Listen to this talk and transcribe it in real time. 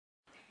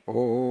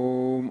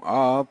ॐ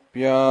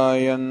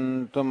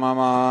आप्यायन्तु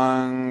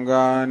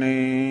ममाङ्गानि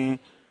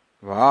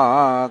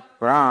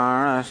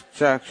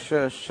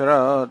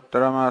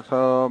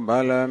वाक्प्राणश्चक्षुश्रोत्रमथो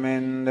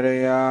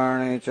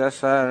बलमिन्द्रियाणि च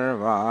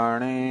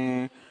सर्वाणि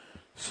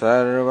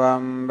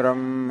सर्वं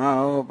ब्रह्म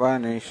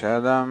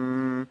उपनिषदम्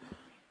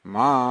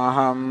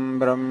माहं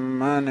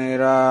ब्रह्म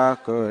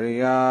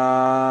निराकुर्याम्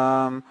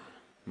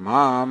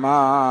मा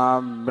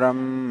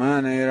ब्रह्म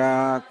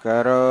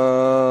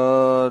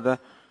निराकरोत्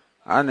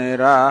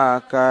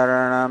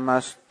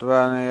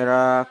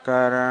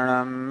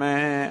अनिराकरणमस्त्वनिराकरणं मे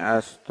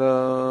अस्तु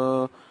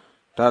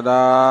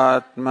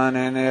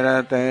तदात्मनि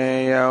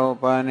निरतेय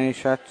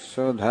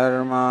उपनिषत्सु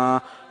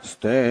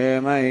धर्मास्ते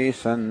मयि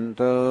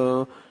सन्तु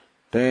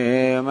ते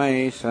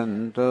मयि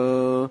सन्तु।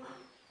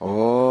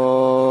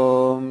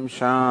 ॐ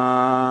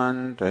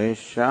शान्तिः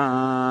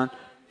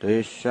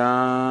शान्तिः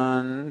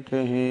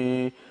शान्तिः।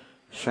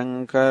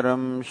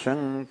 शङ्करं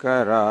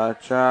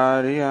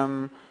शङ्कराचार्यं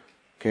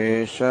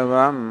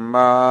केशवं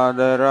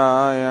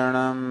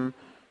बादरायणं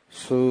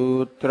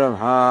सूत्रभाष्यकृतौ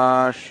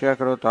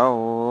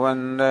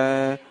वन्दे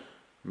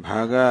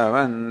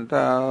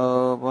भगवन्तौ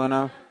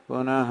पुनः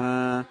पुनः।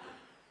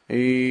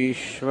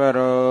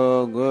 ईश्वरो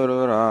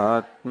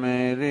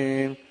गुरुरात्मेति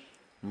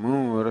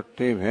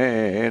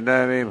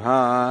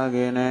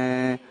मूर्तिभेदविभागिने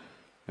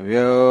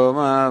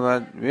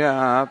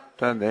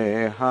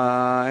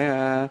व्योमवद्व्याप्तदेहाय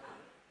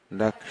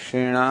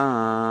दक्षिणामूर्तये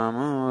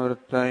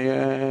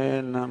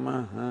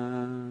नमः।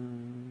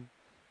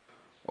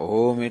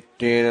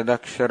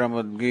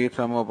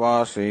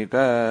 ओमित्येतदक्षरमुद्गीतमुपासीत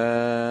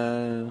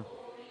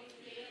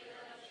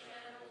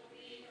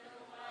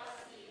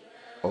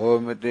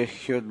ओमिति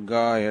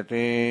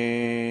ह्युद्गायते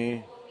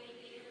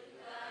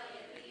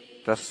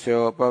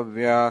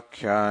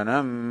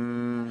तस्योपव्याख्यानम्।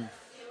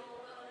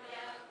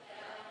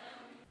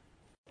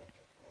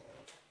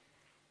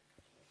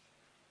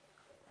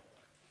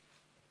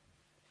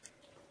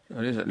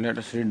 Let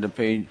us read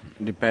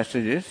the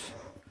passages,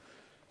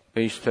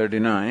 page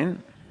 39.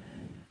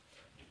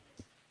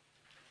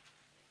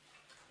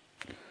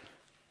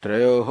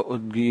 त्रयोः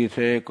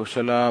उद्गीते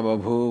कुशला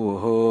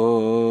बभूवुः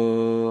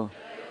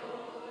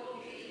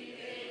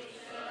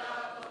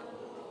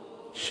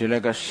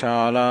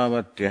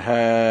शिलकशालावत्यः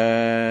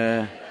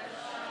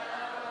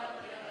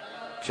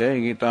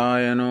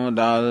चैगितायनो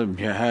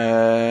दाल्भ्यः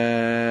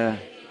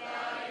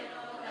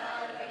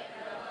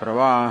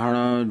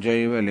प्रवाहणो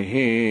जैवलिः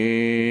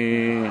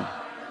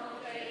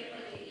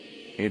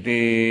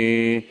इति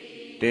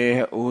तेह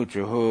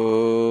ऊचुः।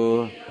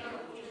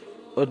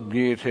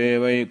 उद्गीते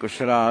वै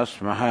कुशला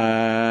स्मः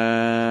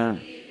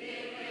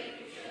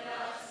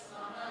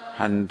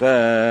हन्त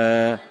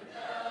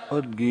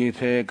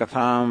उद्गीते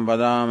कथां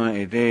वदाम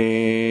इति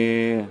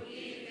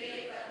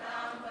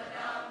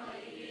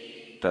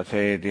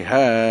तथेतिह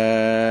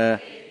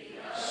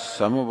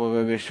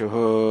समुपविशुः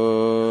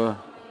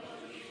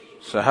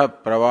सह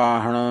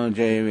प्रवाहणो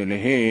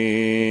जैविलिः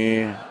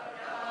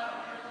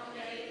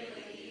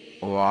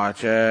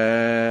उवाच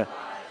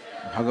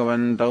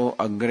भगवन्तौ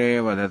अग्रे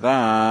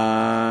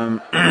वदताम्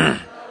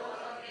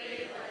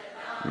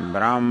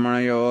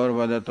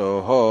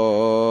ब्राह्मणयोर्वदतोः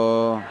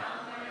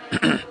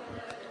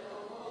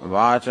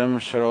वाचं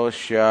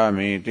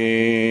श्रोष्यामीति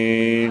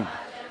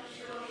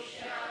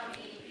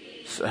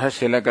सह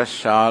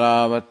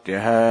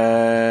शिलकशालावत्यः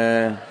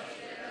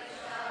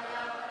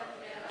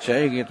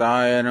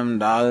चैगितायनं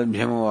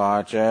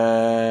दाल्भ्यमुवाच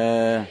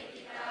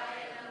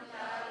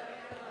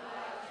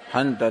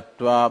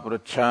हन्तत्वा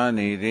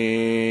पृच्छानीति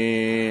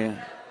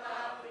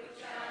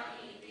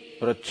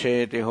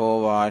पृच्छेति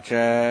होवाच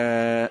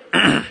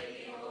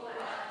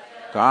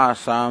का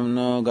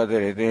साम्नो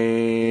गतिरिति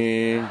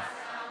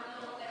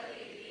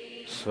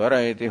स्वर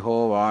इति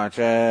होवाच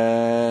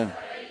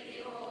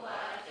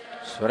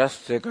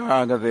स्वरस्य का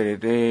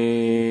गतिरिति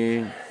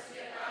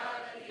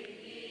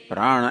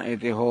प्राण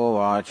इति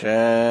होवाच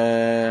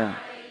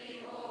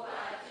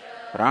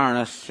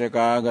प्राणस्य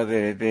का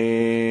गतिरिति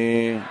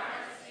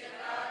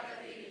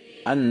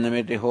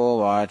अन्नमिति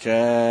होवाच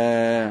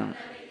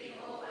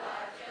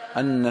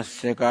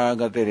अन्नस्य का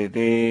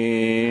गतिरिति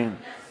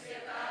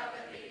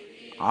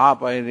आप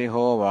इति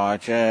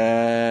होवाच।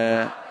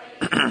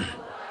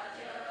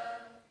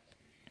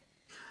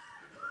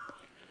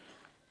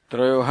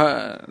 Trayoh,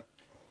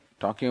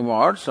 talking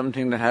about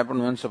something that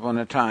happened once upon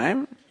a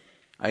time.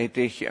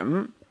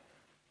 Aitehyam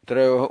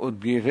Trayoh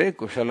udgite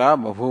kushala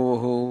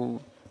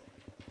babhuvuhu.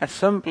 At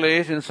some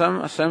place in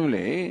some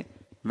assembly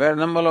where a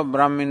number of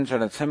Brahmins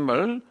had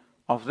assembled,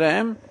 of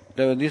them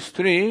there were these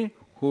three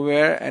who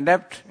were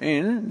adept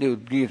in the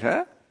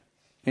Udgita,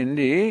 in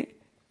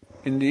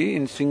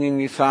singing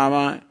the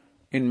Sama,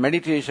 in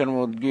meditation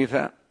of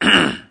Udgita.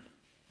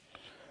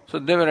 So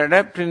they were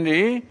adept in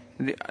the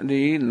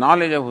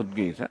knowledge of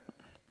Udgita.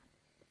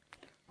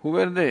 Who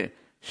were they?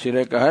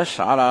 Shirakah,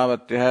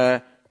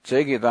 Shalavatya,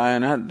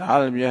 Chaigitayana,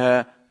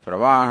 Dalbhyah,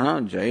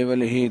 Pravahana,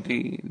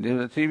 Jaivalihiti. These are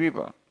the three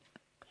people.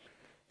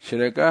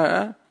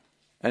 Shirakah,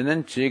 and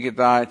then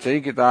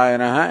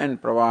Chaigitayana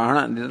and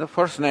Pravahana. These are the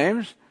first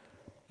names.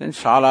 Then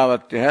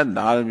Shalavatya,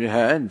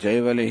 Dalbhyah,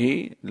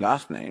 Jaivalihi,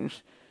 last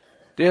names.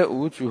 te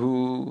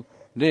uchuhu.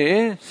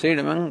 They said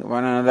among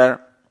one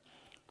another,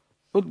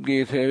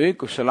 Udgithe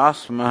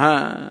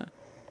kushalasmaha,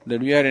 that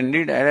we are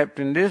indeed adept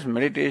in this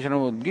meditation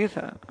of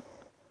Udgitha.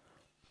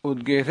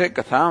 Udgithe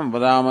katham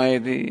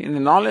vadamayati, in the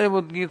knowledge of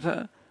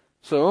Udgitha.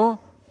 So,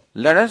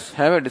 let us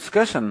have a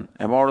discussion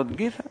about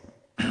Udgitha.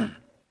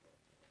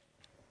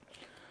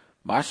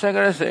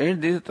 Bhashyakara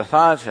said, this is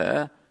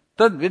tathacha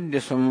tad vidya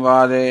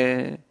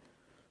samvade.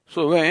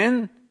 So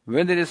when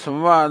there is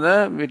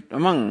samvada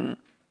among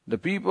the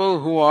people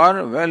who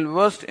are well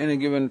versed in a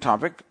given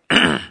topic,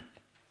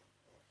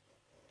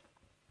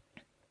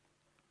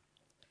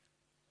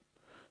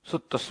 so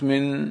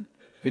tasmin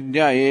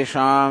vidya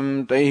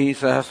yesham taihi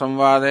sah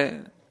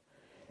samvade.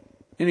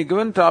 In a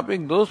given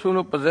topic, those people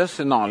who possess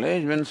the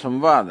knowledge, when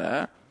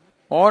samvada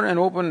or an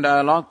open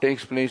dialogue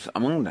takes place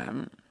among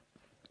them,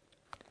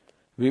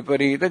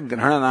 viparita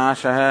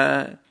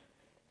grahanasha.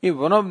 If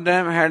one of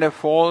them had a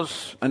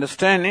false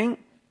understanding,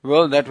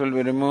 well, that will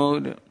be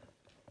removed.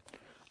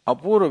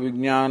 Apurva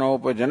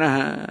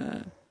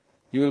vijnanopajanaha.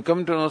 You will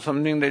come to know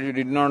something that you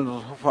did not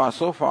know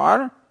so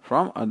far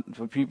from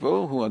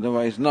people who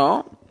otherwise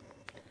know.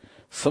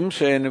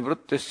 Samshaya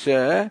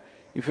nivrittisya.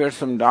 If you had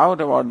some doubt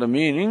about the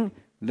meaning,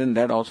 then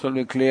that also will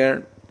be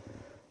cleared.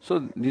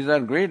 So these are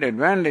great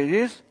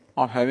advantages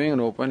of having an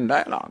open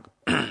dialogue.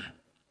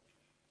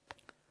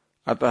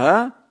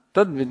 Ataha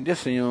tad vidya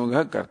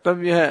sanyoga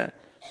kartavya.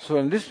 So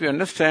in this we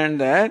understand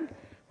that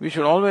we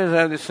should always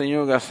have this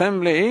sanyoga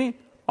assembly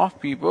of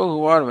people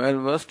who are well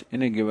versed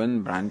in a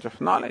given branch of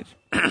knowledge.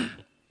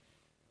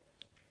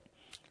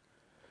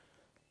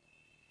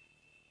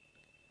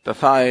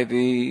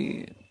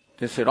 Tathayati.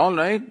 They said, all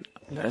right,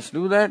 let us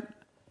do that.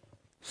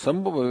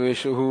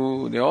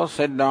 Sambhavaveshuhu, they all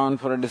sat down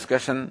for a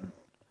discussion.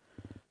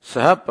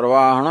 Saha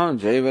Pravahana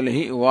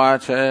Jaivalihi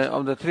Uvacha.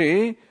 Of the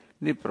three,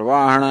 the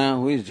Pravahana,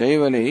 who is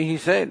Jaivali, he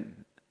said,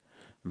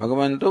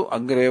 Bhagavantu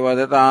Agre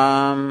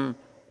Vadatam.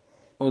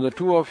 O the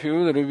two of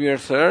you, the revered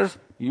sirs,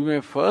 you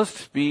may first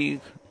speak.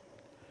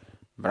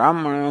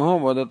 Brahmanaho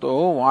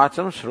Vadato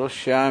Vacham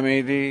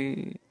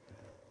Shroshyamedi.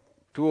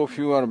 Two of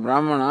you are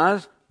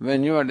Brahmanas.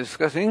 When you are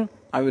discussing,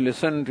 I will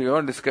listen to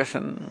your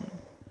discussion.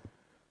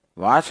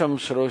 Vacham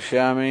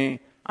Shroshyami,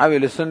 I will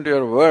listen to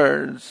your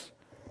words.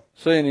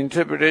 So in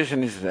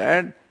interpretation is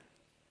that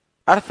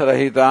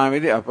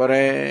Artharahitamidi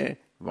apare,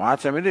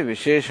 Vachamidi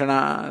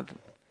visheshanat.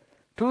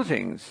 Two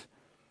things.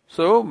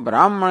 So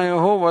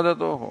Brahmanayoho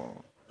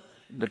vadatoho.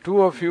 The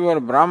two of you are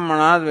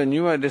Brahmanas. When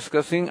you are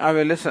discussing, I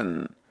will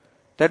listen.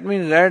 That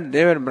means that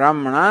they were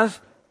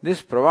Brahmanas.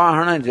 This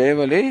Pravahana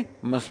Jaivali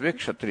must be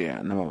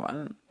Kshatriya, number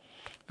one.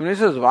 When he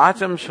says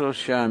Vacham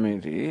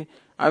Shroshyamiti,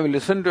 I will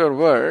listen to your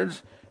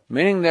words,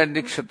 meaning that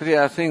the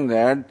Kshatriya is saying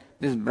that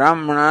these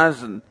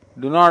Brahmanas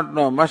do not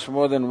know much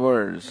more than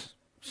words.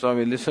 So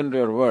we listen to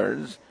your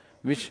words,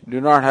 which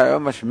do not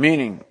have much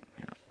meaning.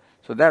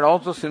 So that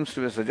also seems to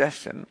be a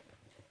suggestion.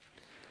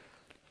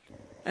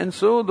 And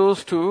so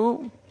those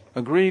two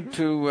agreed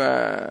to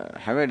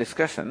have a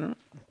discussion.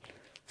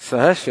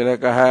 Saha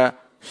Shilakaha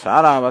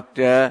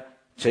Sharavatya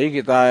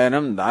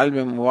Chaikitayanam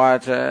Dalvyam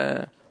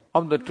Uvacha.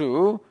 Of the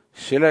two,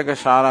 Shilaka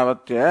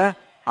Sharavatya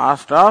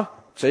asked of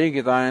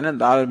Chaikitayana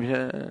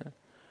Dalbhya.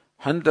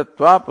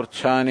 Hantatva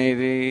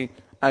Pruchanedi.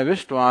 I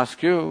wish to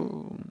ask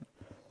you.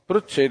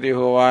 Prucheti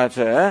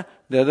Hovacha.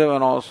 The other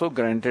one also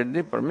granted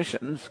the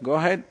permissions. Go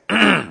ahead.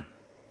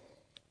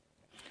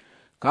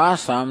 Ka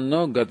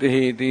samno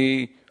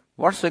gatihiti.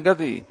 What's the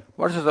gati?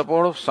 What's the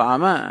support of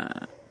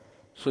sama?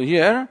 So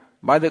here,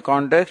 by the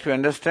context, we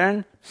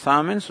understand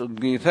sama means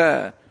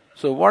Udgitha.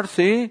 So what's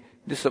the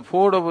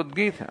support of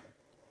Udgitha?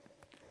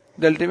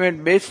 The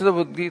ultimate basis of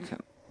Udgitha.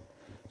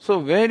 So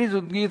where is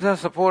Udgitha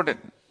supported?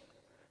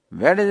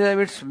 Where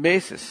is its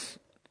basis?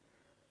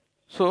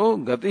 So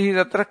gatihi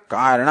tatra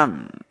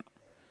karanam.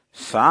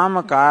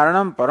 Sama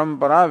karanam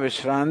parampara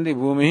vishrandi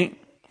bhumi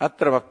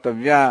atra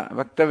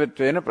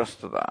vaktavitvena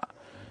prastuta.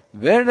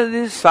 Where does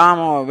this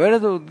Sama, where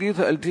does the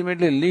Udgitha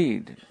ultimately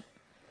lead?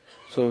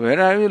 So where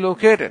are we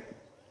located?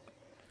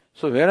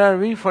 So where are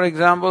we, for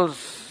example,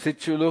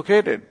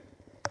 located?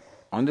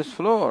 On this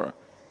floor.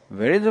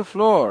 Where is the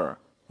floor?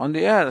 On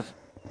the earth.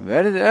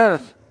 Where is the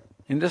earth?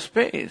 In the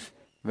space.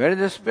 Where is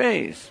the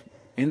space?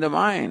 In the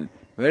mind.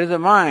 Where is the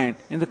mind?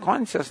 In the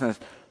consciousness.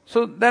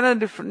 So there are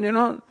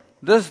different,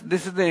 this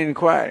is the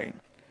inquiry.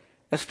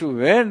 As to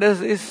where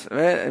does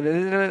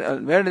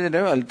it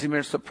have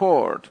ultimate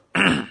support?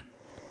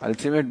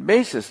 Ultimate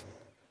basis.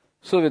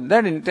 So with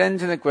that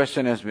intention, the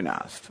question has been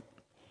asked.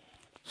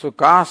 So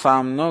ka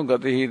samno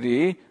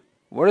gatihiti,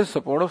 what is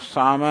support of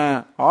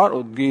sama or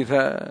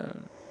Udgitha?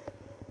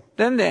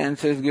 Then the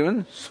answer is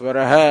given,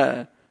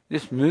 swaraha.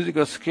 This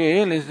musical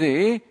scale is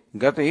the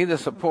gati, the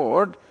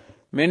support,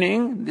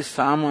 meaning the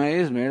sama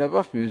is made up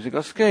of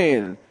musical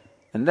scale.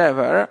 And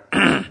therefore,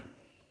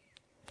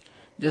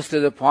 just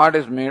as the pot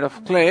is made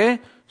of clay,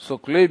 so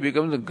clay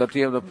becomes the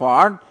gati of the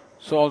pot.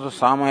 So also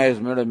sama is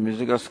made of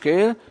musical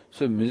scale,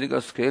 so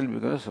musical scale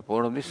becomes the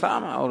support of the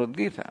sama or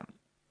Udgitha.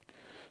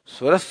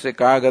 Swarasya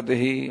ka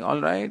gatihi,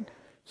 alright.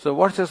 So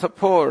what's the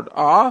support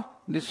of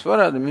the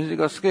swara, the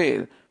musical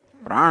scale.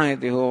 Prana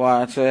iti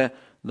hovacha,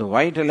 the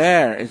vital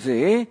air is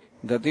the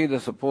gati, the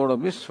support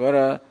of the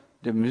swara,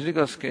 the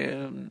musical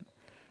scale.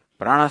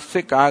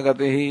 Pranasya ka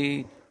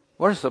gatihi,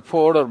 what is the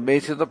support or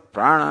basis of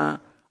prana?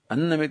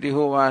 Annamiti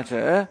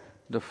hovacha,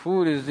 the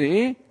food is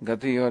the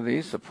gati or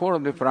the support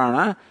of the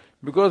prana,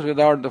 because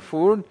without the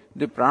food,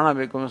 the prana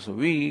becomes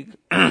weak.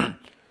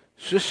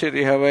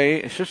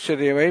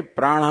 Shushyati vai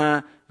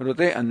prana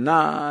rute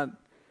annat.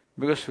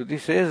 Because Shruti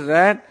says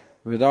that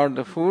without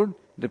the food,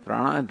 the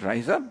prana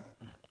dries up.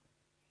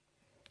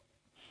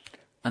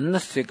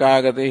 Annasya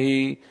ka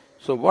gatihi.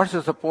 So what's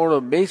the support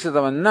or basis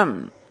of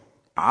annam?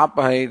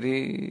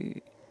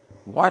 Apahaiti.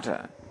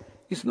 Water.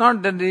 It's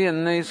not that the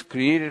anna is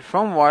created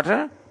from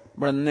water,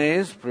 but anna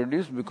is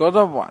produced because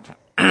of water.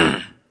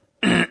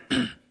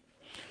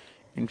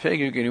 In fact,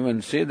 you can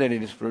even say that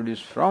it is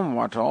produced from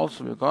water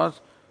also, because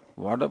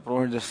water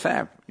provides the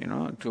sap,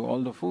 to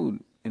all the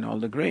food, in all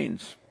the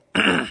grains.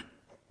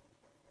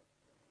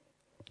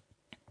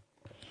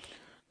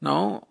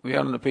 Now, we are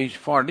on the page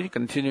 40,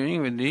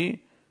 continuing with the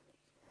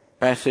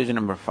passage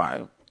number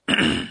 5.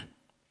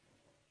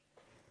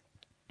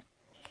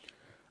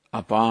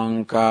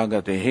 Apanka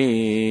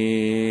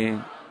gatihi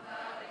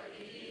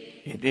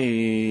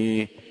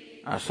iti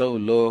asau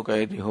loka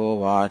iti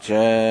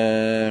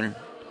hovacha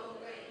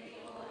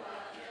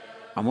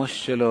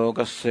amusya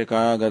lokasya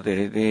ka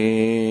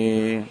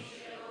gatiriti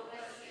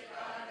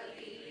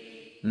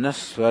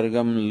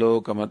nasvargam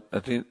lokam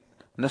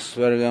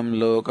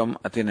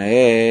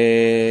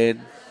atinayed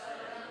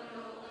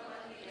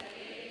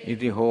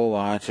iti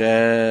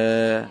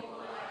hovacha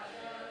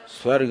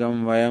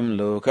swargam vayam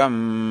lokam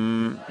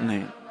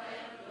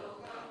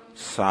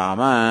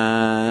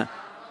sama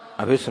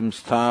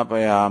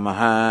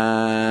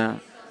abhisamsthapayamaha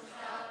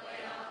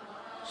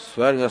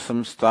swarga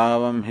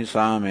samstavam hi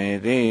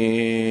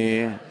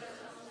sameti.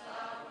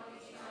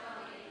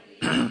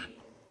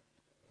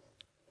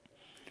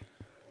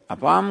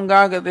 Apam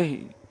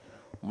gagatihi.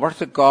 What's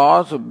the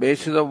cause or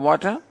basis of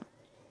water?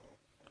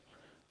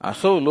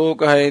 Aso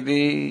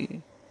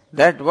lokahaiti.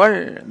 That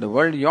world, the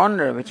world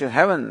yonder, which is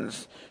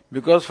heavens,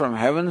 because from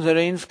heavens the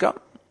rains come.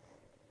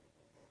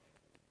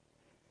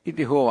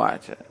 Iti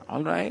hovacha.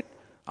 All right.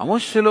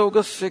 Amusya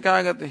lokasya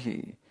ka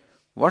gatihi.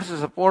 What's the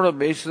support or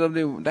basis of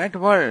that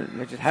world,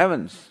 which is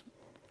heavens?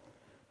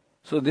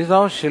 So this is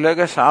how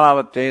Shilaka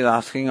Shalavatya is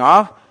asking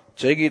of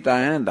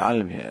Chaigitaya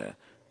Dalbhya.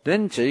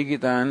 Then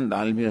Chaigitaya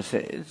Dalbhya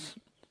says,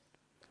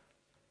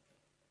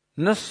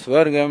 Na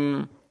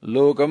swargam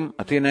lokam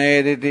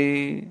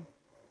atinayaditi.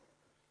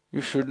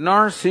 You should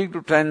not seek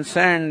to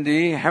transcend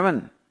the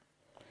heaven,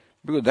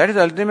 because that is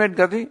ultimate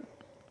gati.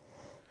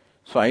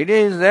 So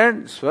idea is that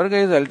swarga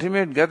is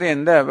ultimate gati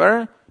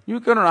endeavor. You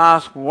cannot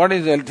ask what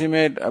is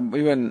ultimate,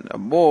 even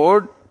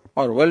abode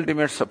or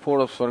ultimate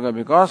support of swarga,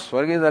 because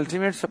swarga is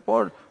ultimate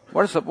support.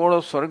 What is support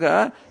of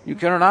swarga? You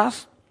cannot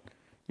ask.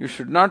 You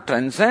should not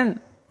transcend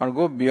or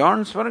go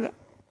beyond swarga.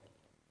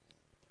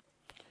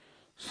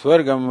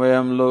 Swargam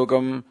vayam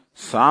lokam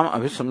sam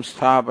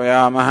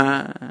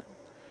abhisamsthapayamaha.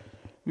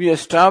 We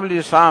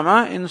establish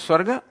sama in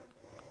swarga.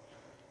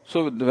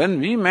 So when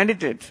we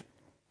meditate,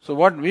 so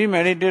what we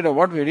meditate or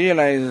what we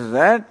realize is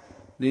that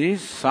the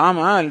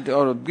sama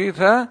or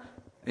Udgita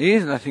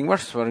is nothing but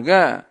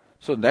swarga.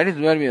 So that is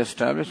where we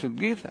establish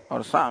Udgita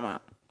or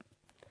sama.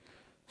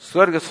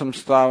 Swarga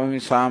samstavam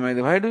is sama.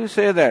 Why do you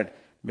say that?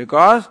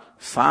 Because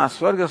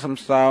swarga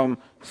samstavam,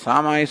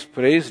 sama is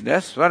praised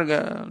as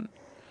swarga.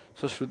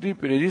 So Shruti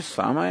praises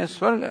sama as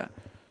swarga.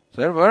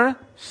 Therefore,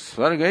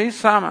 swarga is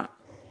sama.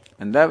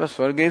 And therefore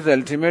swarga is the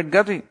ultimate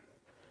gati.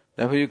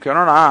 Therefore you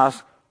cannot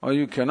ask or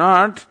you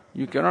cannot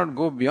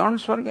go beyond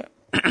swarga.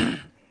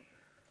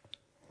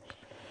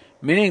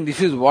 Meaning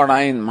this is what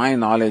my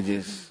knowledge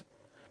is.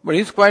 But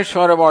he is quite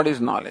sure about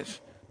his knowledge.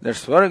 That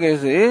swarga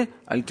is the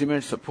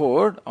ultimate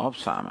support of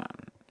sama.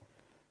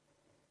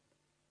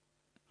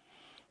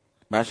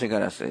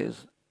 Bhashyakara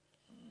says,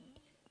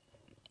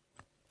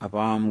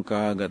 Apam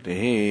ka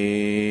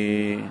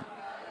gatihi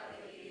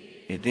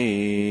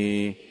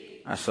iti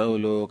asau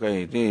loka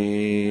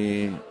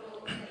iti.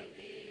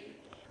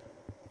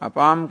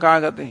 Apam ka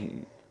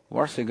gatihi.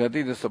 What's the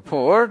gati? The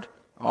support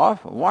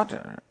of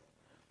water.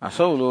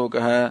 Asau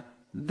loka,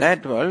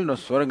 that world of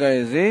swarga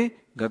is the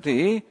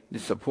gati, the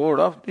support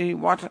of the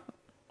water.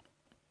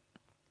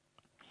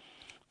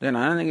 Then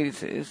Anandagiri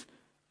says,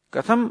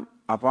 Katham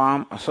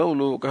apam asau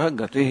loka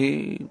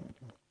gatihi.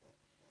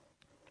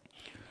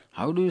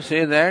 How do you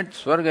say that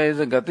swarga is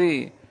a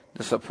gati,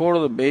 the support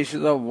of the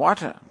basis of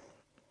water?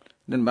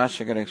 Then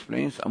Bhashyakara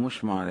explains,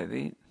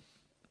 Amushmadati.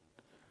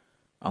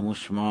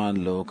 Amushmad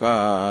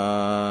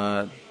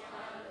lokat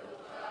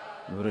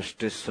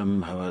vrishtis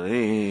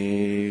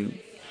sambhavati.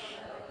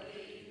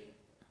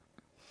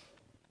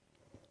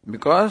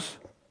 Because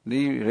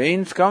the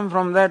rains come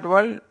from that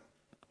world.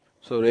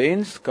 So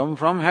rains come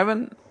from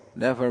heaven.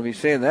 Therefore we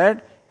say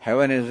that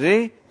heaven is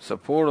the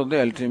support of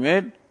the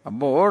ultimate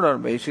abode or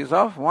basis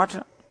of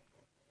water.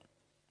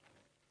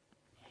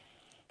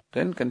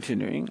 Then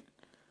continuing,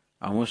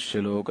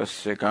 Amusya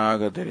lokasya ka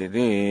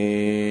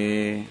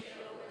gatiriti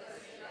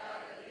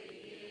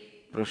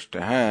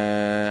पृष्टः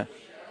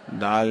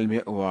दाल्भ्य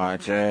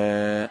उवाच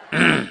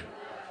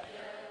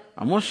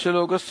अमुष्य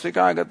लोकस्य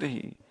का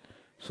गतिः.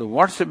 So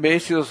what's the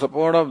basis of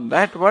support of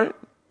that world,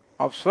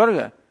 of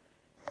Swarga?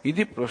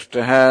 Iti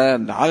prushtaha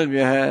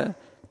dalvyah.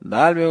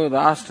 Dalvya was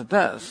asked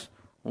thus.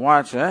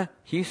 Vacha,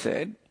 he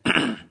said.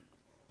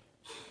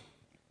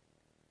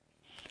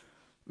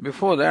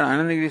 Before that,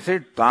 Anandagiri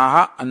said,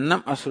 Taha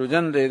annam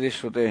asrujan dedi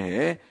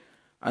shrutehe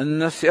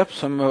annasyap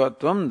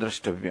sambhavatvam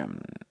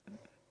drashtavyam.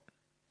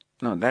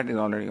 No, that is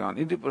already gone.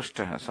 Iti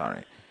prushtaha,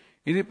 sorry.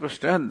 Iti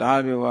prushtaha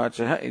dalvya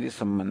vachaha iti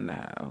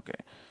sambandha.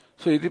 Okay.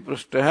 So, iti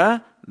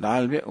prushtaha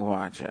dalvya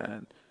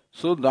vacha.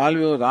 So,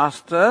 dalvya was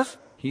asked us,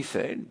 he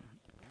said,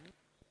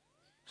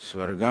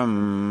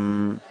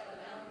 Swargam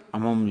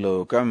amam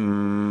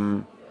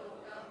lokam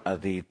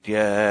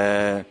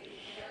aditya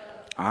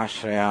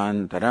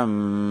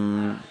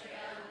ashrayantaram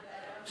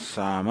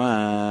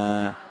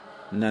sama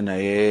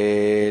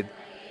nanayed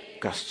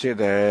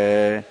kaschid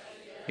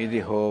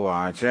idi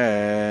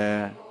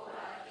hovacha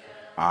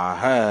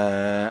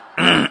aha.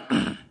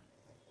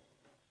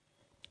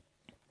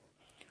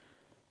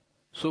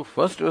 So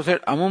first you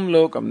said amam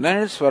lokam,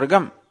 then it's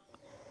Swargam.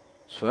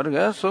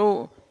 Swarga,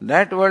 so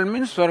that world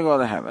means Swarga or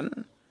the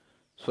heaven.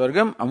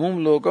 Swargam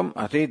amum lokam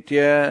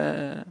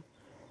atitya,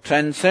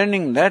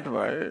 transcending that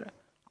world,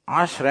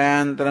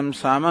 ashrayantaram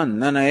sama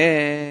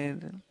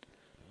nanayed.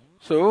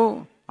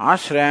 So,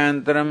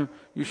 ashrayantaram,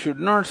 you should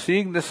not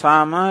seek the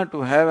sama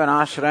to have an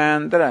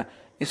ashrayantara,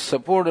 is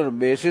support or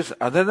basis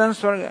other than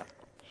Swarga.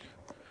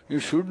 You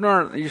should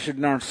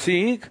not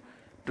seek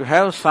to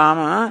have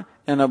sama,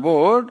 an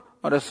abode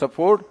or a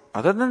support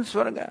other than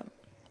Swarga.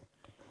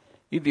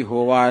 Iti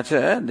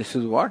hovacha, this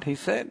is what he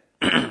said.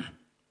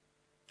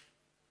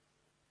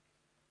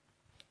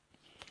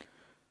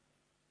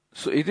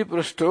 So, iti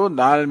prushto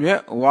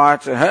dalbhya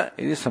uvacha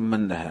iti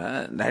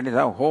sambandha. That is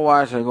how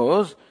hovacha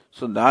goes.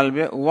 So,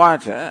 dalbhya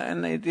uvacha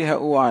and iti ha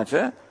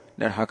uvacha,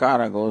 that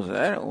hakara goes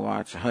there,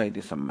 uvacha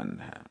iti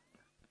sambandha.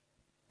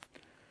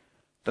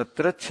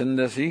 Tatra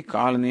chandasi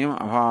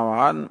kalaniyam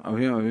abhavad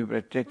abhim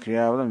abhipratya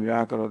kriyavadam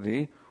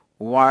vyakaroti.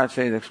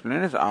 Uvacha is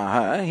explained as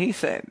aha, he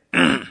said.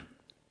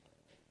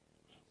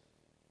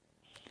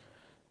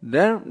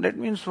 There, that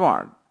means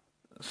what?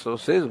 So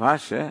says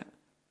Bhashya,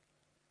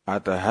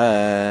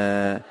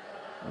 Ataha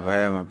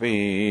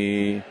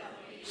vayamapi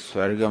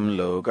swargam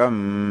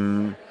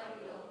lokam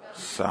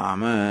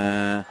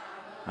sama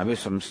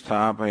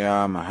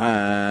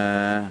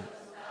abhisamsthapayamaha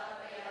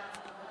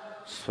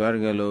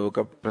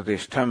swargaloka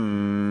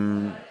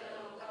pratishtham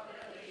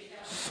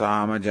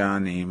sama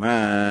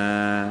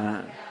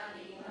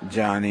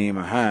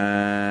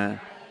janimaha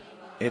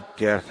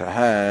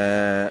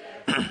ityarthaha.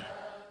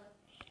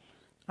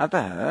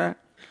 अतः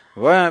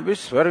वह अभी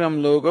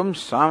स्वर्गम लोकम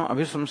साम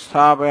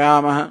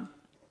अभिसंस्थापयामः.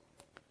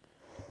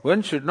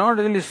 One should not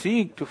really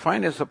seek to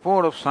find a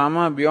support of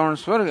sama beyond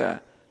Swarga.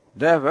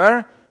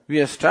 Therefore, we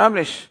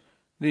establish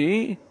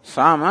the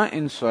sama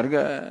in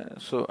Swarga.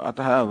 So,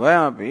 atah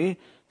vayamapi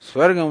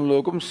swargam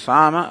lokum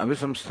sama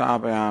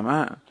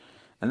abhisamsthapayamah.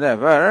 And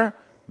therefore,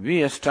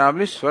 we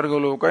establish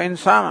Swargaloka in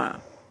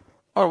sama.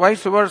 Or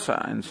vice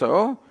versa. And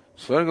so,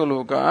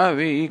 Swargaloka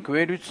we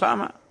equate with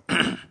sama.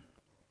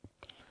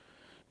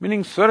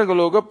 Meaning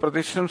Swargaloka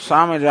pratishtham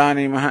sama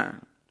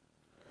janimaha.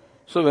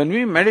 So when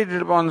we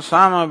meditate upon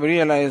sama, we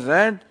realize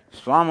that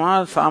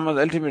Sama's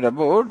ultimate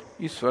abode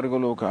is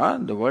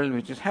Swargaloka, the world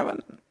which is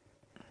heaven.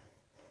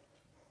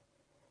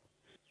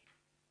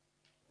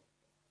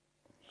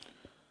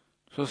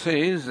 So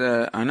says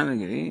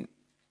Anandagiri,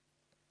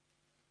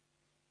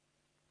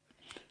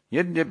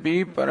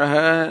 Yadyapi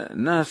paraha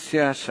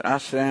nasya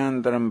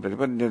ashrayantaram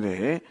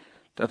pratipadyate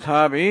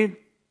tathapi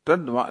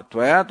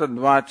tvaya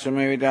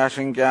tadvachame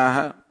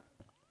vidashankyaha.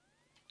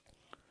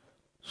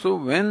 So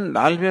when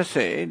Dalbhya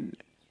said,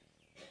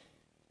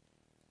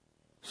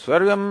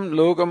 Swargam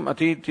lokam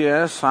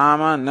atitya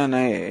sama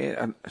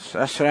nanaye,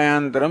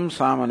 ashrayantaram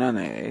sama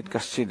nanaye,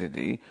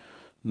 kaschiditi,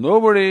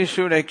 nobody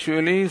should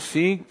actually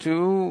seek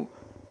to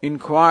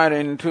inquire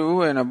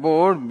into an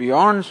abode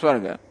beyond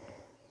Swarga.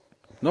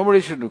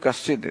 Nobody should do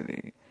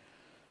kaschiditi.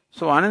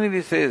 So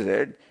Anandagiri says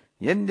that,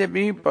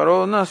 Yadyapi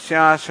paro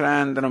nasya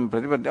ashrayantaram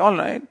pratipatti. All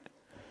right.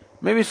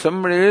 Maybe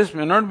somebody else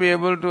may not be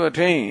able to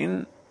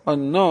attain or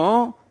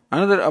know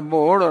another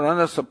abode or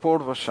another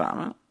support for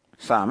sama,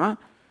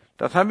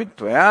 tathapi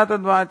tvaya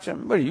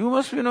tadvacham. But you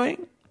must be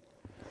knowing.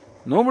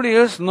 Nobody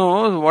else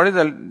knows what is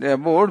the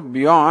abode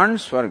beyond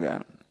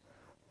Swarga.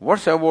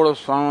 What's the abode of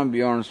sama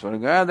beyond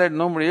Swarga? That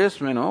nobody else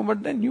may know,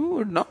 but then you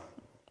would know.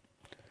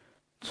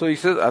 So he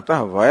says,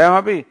 atah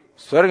vayamapi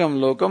swargam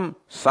lokam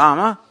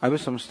sama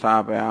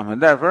abhisamsthapayam.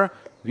 Therefore,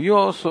 we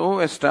also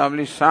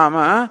establish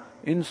sama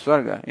in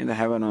Swarga, in the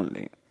heaven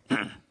only.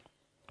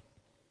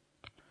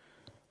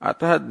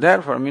 Atah,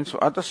 therefore, means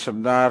atah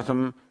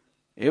shabdartham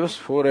eva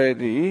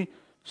sphurayati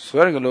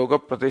swargaloka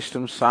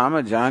pratishtham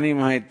sama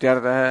janimaha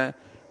ityartha.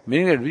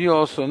 Meaning that we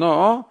also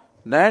know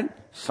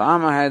that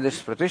sama has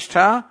this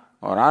pratishtha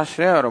or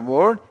ashraya or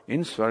abode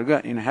in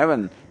Swarga, in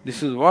heaven.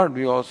 This is what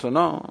we also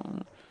know.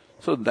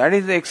 So that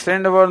is the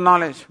extent of our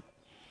knowledge.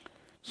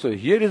 So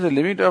here is the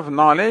limit of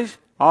knowledge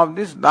of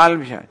this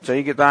dalbhya,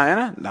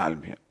 chaikitayana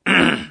dalbhya.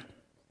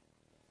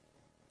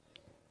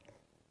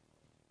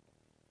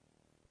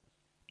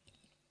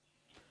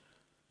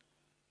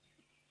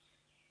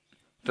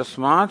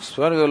 तस्मात्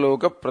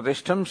स्वर्गलोक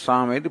प्रतिष्ठम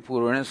साम इति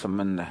पूर्वेण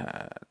संबंध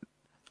है.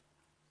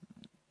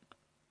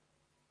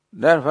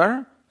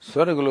 Therefore,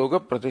 स्वर्गलोक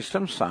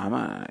प्रतिष्ठम साम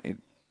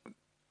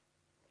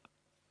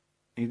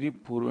इति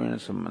पूर्वेण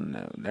संबंध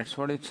है. That's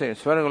what it says.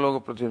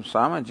 स्वर्गलोक प्रतिष्ठम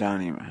साम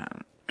जानीमः.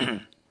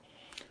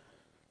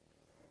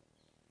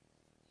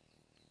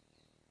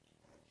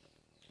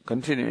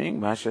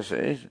 Continuing, Bhashya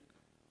says,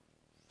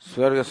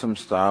 स्वर्ग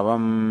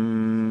संस्थावम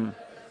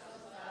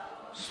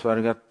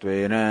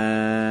स्वर्गत्वेन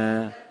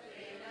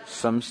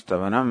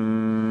संस्तवनम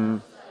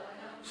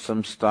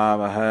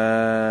संस्तावः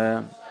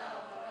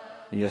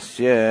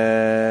यस्य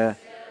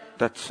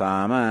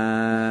तत्साम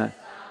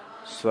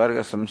स्वर्ग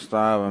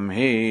संस्थावम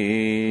हि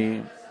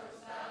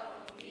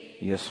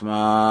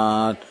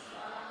यस्मात्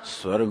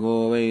स्वर्गो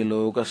वै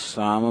लोकः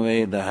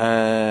सामवेदः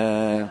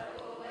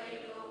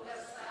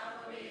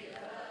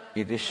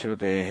इति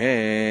श्रुतेः.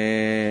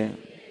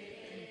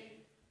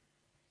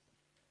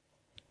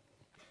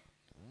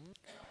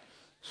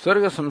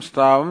 स्वर्ग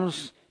संस्थावम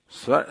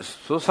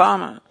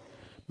Susama,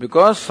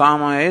 because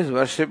Sama is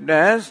worshipped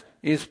as,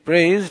 is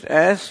praised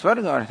as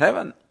Swarga or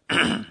heaven.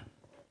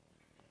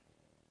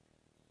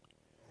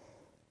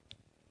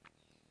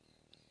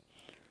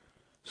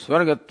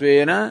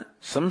 Swargatvena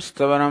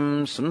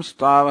samstavanam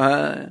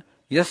samstavaha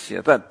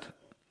yasya tat.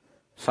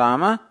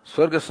 Sama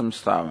Swarga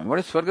samstavam. What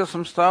is Swarga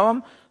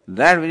samstavam?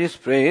 That which is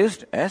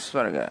praised as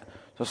Swarga.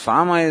 So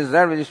Sama is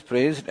that which is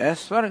praised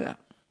as Swarga.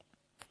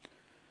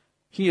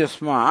 He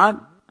yasmat,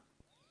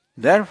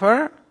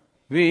 therefore,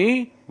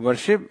 we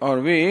worship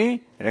or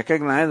we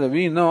recognize or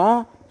we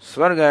know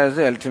Swarga as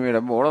the ultimate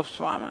abode of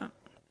Swama.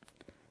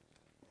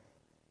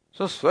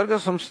 So Swarga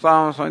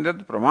samstavam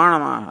samvidat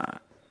pramanamaha.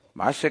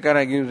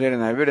 Bhashyakara gives there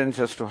an evidence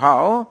as to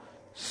how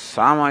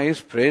Sama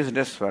is praised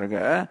as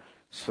Swarga.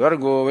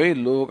 Swargo vai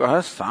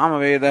lokah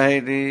samaveda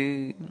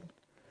iti.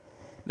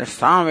 That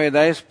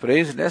Samaveda is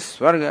praised as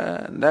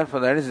Swarga. Therefore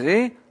that is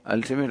the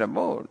ultimate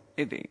abode.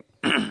 Iti.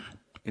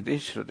 Iti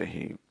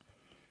Shrutehi.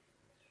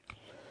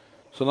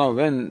 So now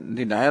when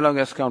the dialogue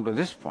has come to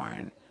this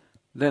point,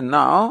 then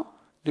now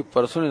the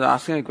person is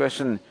asking a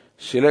question,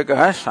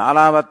 Shilakaha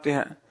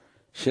Shalavatya.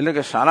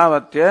 Shilaka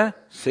Shalavatya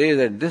says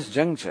at this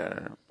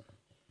juncture.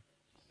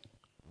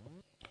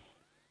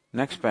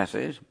 Next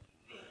passage.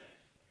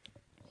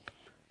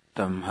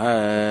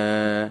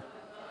 Tamha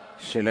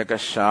Shilaka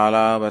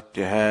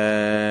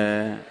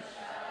Shalavatya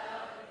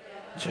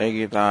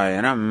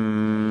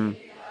Chaigitayanam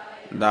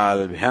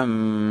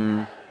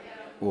Dalbhyam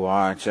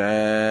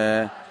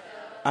Uvacha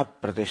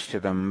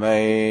अप्रतिष्ठितं वै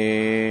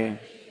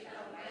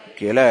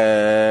किल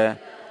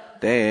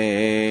ते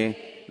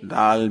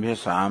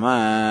दाल्भ्यसाम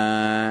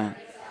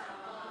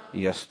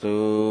यस्तु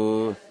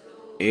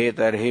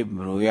एतर्हि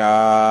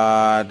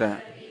ब्रूयात्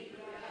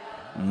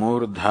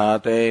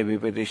मूर्धाते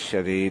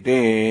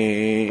विपतिष्यतीति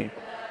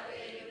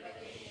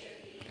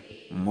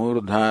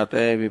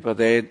मूर्धाते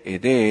विपतेत्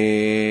इति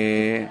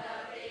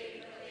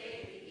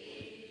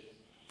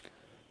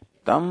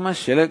तम्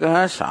शिलकः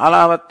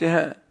शालावत्यः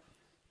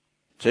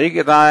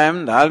Chaikitayam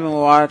Dalbhyam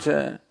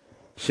Uvacha.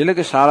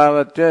 Shilaka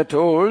Shalavatya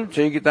told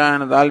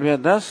Chaikitayana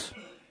Dalbhya thus,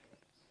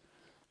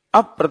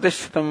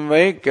 Apratishtam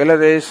vai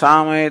kelade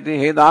samayati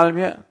he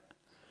Dalbhya.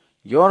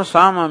 Your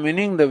Sama,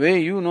 meaning the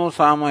way you know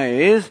Sama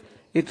is,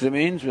 it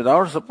remains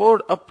without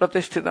support,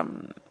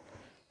 apratishtitam.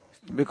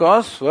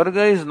 Because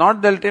Swarga is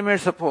not the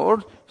ultimate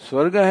support,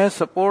 Swarga has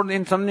support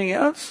in something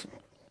else.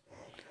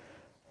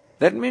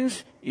 That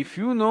means, if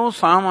you know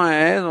Sama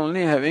as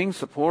only having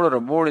support or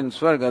abode in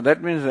Swarga,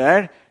 that means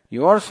that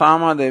your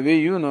Sama, the way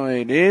you know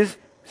it, is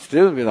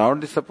still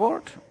without the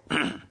support.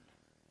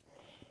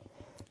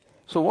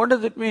 So what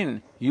does it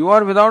mean? You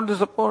are without the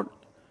support.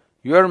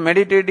 You are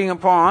meditating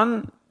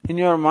upon in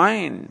your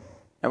mind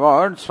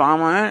about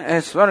Sama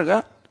as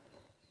Swarga.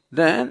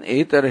 Then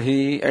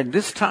etarhi, at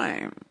this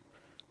time,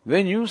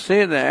 when you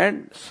say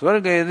that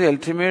Swarga is the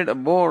ultimate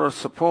abode or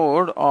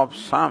support of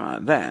Sama,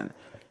 then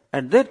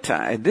at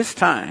this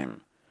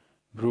time,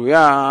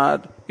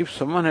 bruyat, if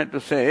someone had to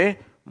say,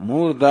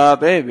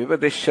 Murdate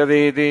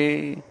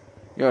vipatishyadeti,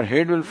 your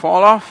head will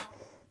fall off.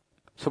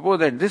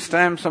 Suppose at this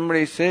time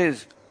somebody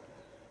says,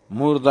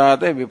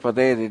 Murdate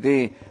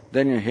vipadeti,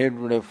 then your head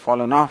would have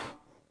fallen off.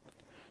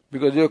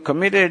 Because you have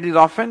committed this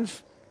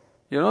offense.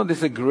 You know, this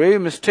is a grave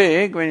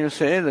mistake when you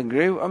say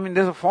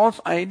there's a false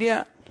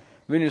idea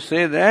when you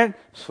say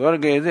that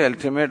Swarga is the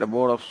ultimate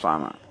abode of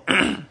Sama.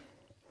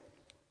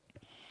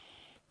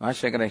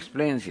 Bhashyakara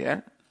explains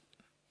here.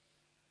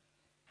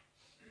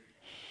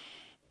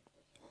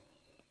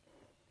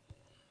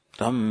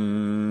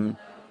 Tam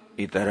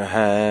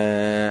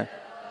itarah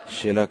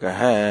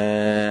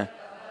shilakah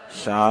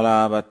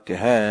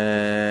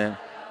shalavatya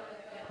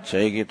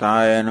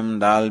chaikitayanam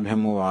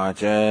dalbhyam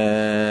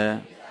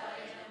uvacha.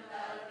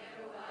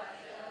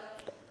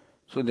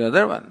 So the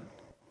other one.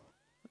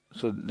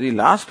 So the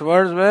last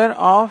words were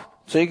of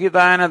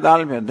Chaikitayana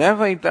Dalbhya,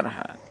 therefore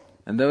Itarha.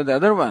 And there was the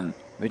other one,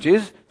 which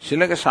is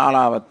Shilaka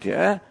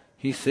Shalavatya.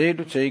 He said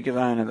to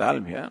Chaikitayana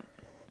Dalbhya,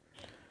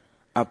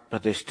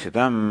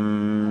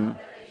 Apratishtitam,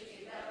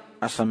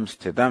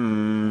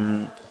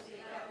 Asamsthitam,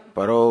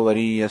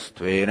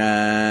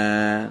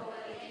 Parovariyastvena,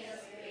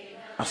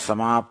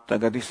 Asamapta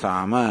Gati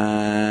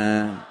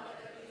Sama,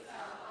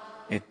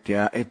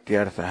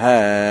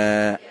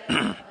 Ityartha.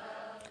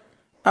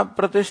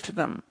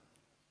 Apratishtitam,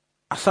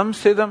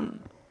 Asamsthitam.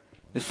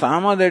 The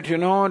Sama that you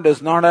know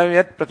does not have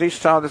yet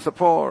Pratishtha, the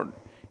support.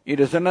 It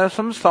doesn't have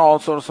samstha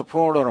also, or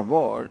support or a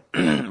board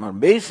or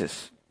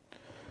basis.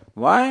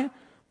 Why?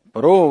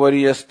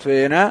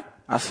 Parovariyastvena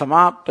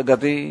asamapta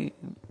gati.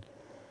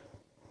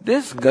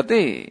 This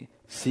gati,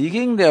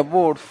 seeking the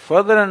abode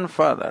further and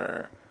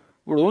further,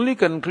 would only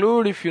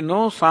conclude if you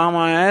know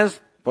Sama as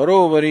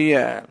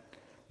Parovariya,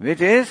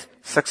 which is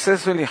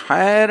successfully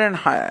higher and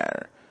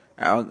higher,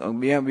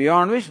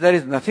 beyond which there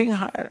is nothing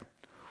higher.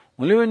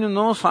 Only when you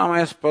know Sama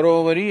as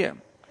Parovariya,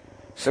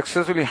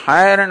 successfully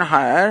higher and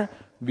higher,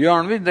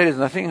 beyond which there is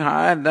nothing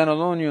higher, then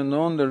alone you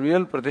know the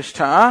real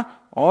Pratishtha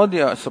or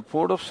the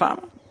support of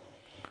Sama.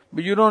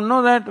 But you don't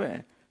know that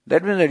way.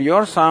 That means that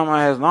your Sama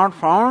has not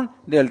found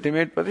the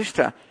ultimate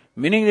Pratishtha,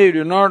 meaning that you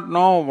do not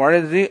know what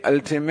is the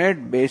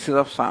ultimate basis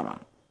of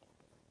Sama.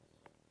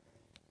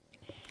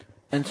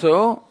 And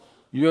so,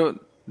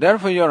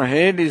 therefore your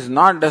head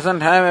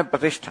doesn't have a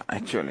Pratishtha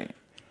actually.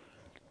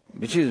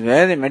 Which is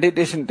where the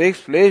meditation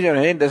takes place, your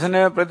head doesn't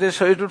have a pratishtha,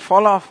 so it would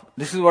fall off.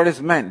 This is what is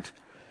meant.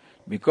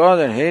 Because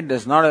the head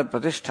does not have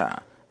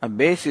pratishtha, a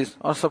basis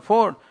or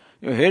support,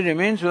 your head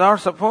remains without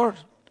support.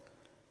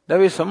 That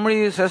way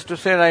somebody says to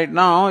say right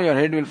now, your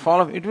head will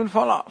fall off, it will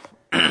fall off.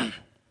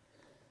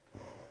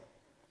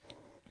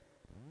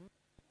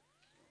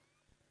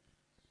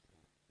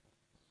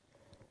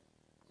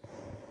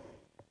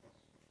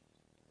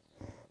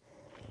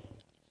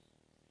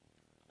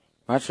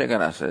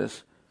 Bhatshakara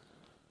says,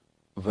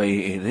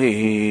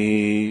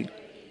 Vaidhi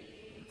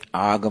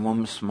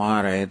Agamam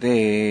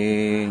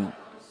Smarayate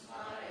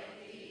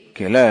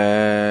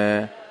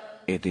Kila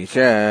Iti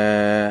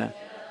Cha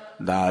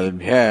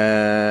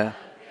Dalbhya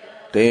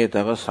Te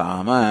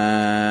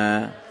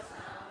Tavasama.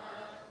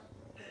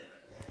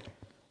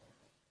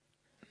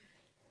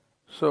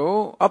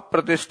 So,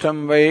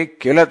 Apratishtam Vai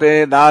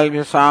Kilate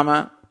Dalbhya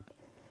Sama.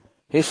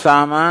 His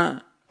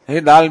Sama,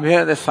 his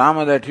Dalbhya, the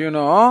Sama that you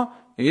know,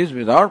 is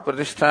without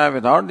pratishtha,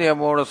 without the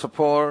abode of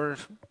support.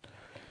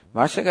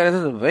 Bhashyakara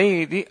says,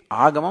 Vaiti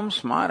agamam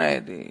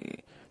smarayati.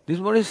 This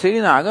is what is said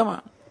in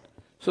Agama.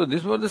 So this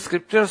is what the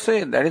scriptures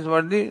say. That is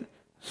what the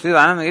Sri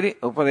Anandagiri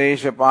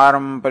Upadesha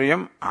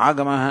Parampariyam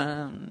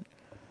Agama.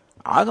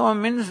 Agama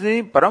means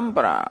the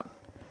parampara.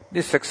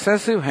 The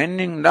successive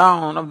handing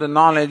down of the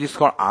knowledge is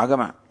called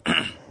Agama.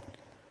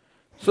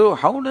 So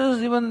how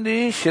does even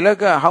the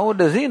Shilaka, how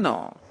does he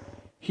know?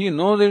 He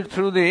knows it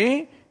through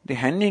the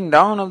handing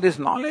down of this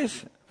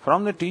knowledge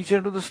from the teacher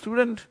to the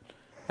student.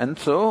 And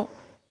so,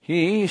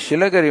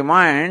 Shilaka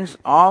reminds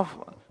of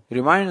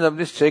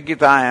this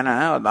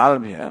Chaikitayana or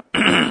Dalbhya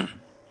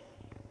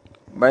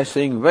by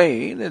saying,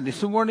 Vai, that this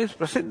is what is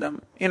prasiddham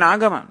in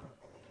Agama.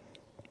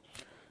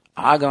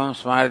 Agamam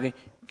smarati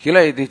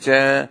kila iti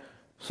cha.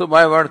 So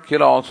by word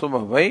kila also by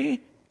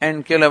Vai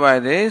and kila by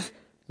this,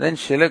 then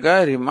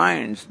Shilaka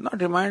reminds, not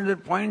reminds,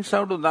 but points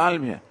out to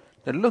Dalbhya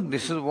that look,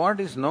 this is what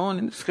is known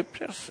in the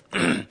scriptures.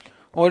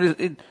 Or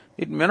it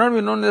may not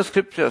be known in the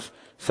scriptures.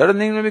 Certain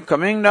things may be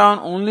coming down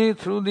only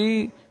through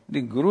the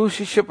Guru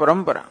Shishya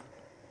Parampara.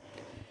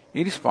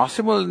 It is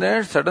possible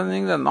that certain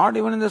things are not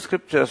even in the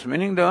scriptures,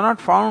 meaning they have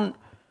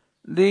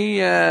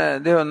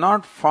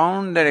not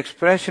found their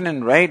expression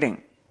in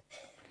writing.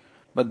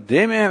 But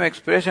they may have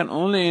expression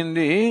only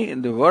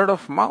in the word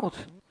of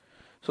mouth.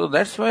 So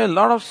that's why a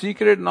lot of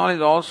secret knowledge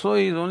also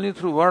is only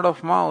through word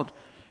of mouth.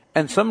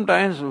 And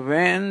sometimes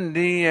when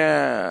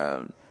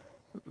it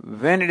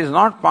is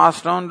not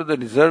passed on to the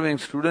deserving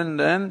student,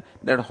 then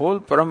that whole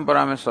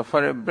parampara may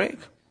suffer a break.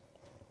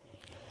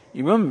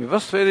 Imam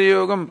vivasveda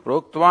yogam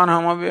proktvan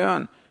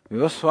hamavyan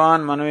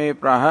vivasvan manave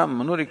praha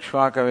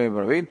manurikshvakave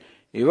bravit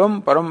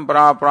ivam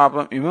parampara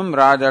prapam imam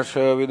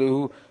rajarsha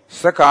viduhu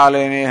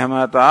sakalene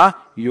hamata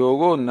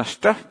yogo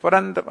nashtah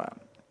parantapa.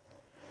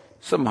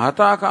 So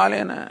mahata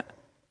kalena,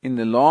 in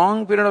the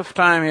long period of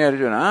time here,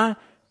 Arjuna,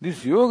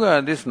 this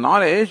yoga, this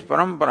knowledge,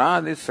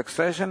 parampara, this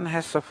succession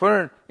has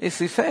suffered a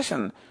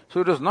cessation.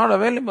 So it was not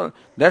available.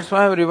 That's why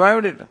I have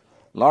revived it.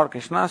 Lord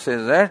Krishna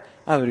says that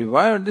I have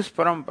revived this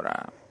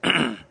parampara.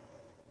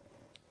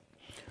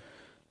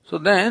 So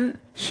then,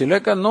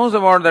 Shilaka knows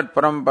about that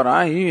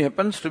parampara. He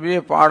happens to be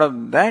a part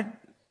of that,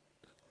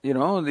 the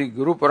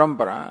Guru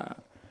parampara.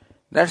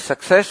 That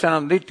succession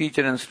of the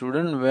teacher and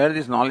student where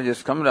this knowledge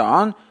has come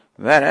down,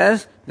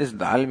 whereas this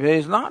Dalbhya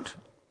is not.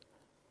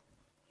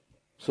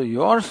 So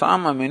your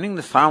Sama, meaning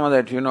the Sama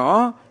that you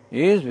know,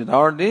 is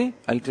without the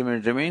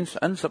ultimate, remains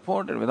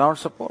unsupported, without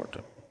support.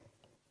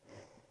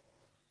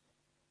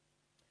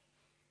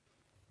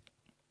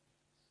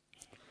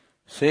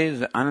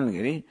 Says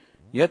Anandagiri,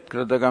 Yat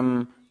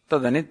Kritakam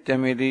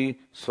tadanityamidi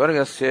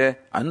swargasya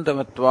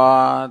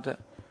antavatvat.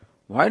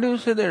 Why do you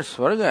say that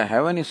swarga,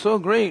 heaven is so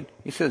great?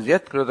 He says,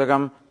 yat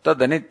kritakam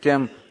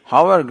tadanityam.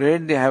 However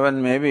great the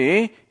heaven may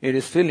be, it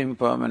is still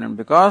impermanent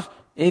because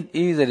it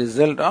is a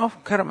result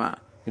of karma,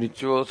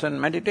 rituals and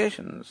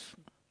meditations.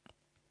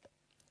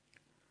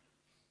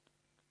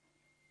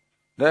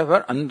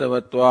 Therefore,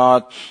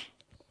 antavatvat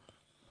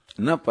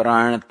na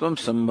paranatvam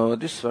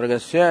sambhavati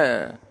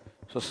swargasya.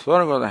 So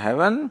swarga, the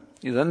heaven,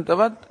 is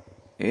antavat,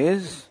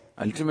 is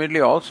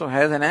ultimately also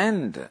has an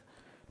end.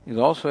 Is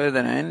also has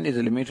an end, is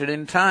limited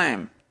in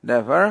time.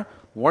 Therefore,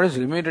 what is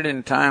limited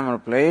in time or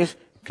place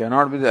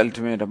cannot be the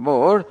ultimate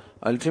abode.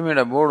 Ultimate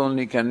abode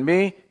only can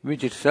be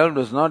which itself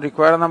does not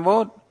require an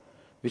abode,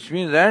 which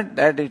means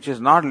that which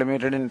is not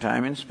limited in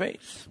time and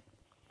space.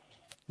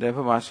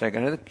 Therefore,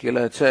 Bhashyakara says,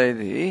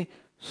 Kilacha iti,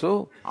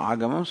 so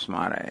agamam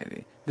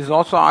smarayati. This is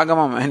also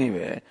agamam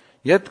anyway.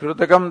 Yat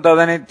krutakam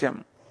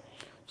tadanityam.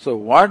 So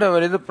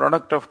whatever is the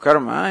product of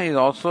karma is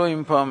also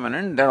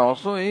impermanent, that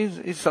also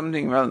is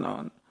something well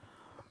known.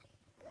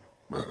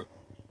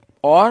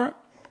 Or,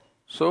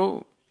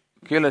 so,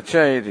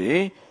 kilacha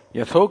iti,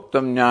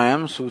 yathoktam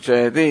nyayam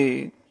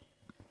suchayati.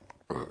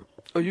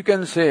 Or you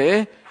can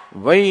say,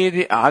 vai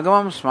iti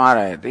agamam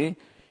smarayati,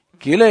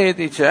 kila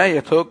iti cha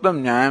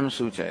yathoktam nyayam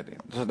suchayati.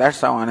 So that's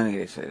how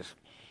Anandagiri says.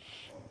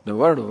 The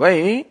word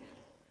vai,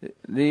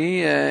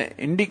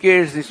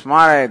 indicates the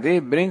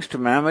smarayati, brings to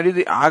memory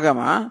the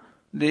agama,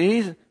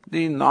 the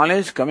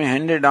knowledge coming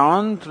handed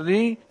down through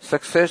the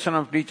succession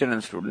of teacher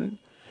and student.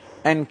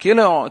 And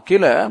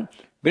kila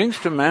brings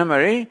to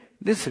memory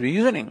this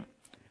reasoning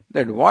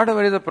that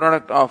whatever is the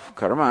product of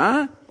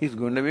karma is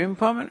going to be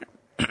impermanent.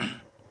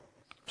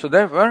 So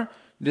therefore,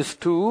 these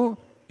two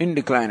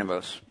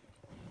indeclinables.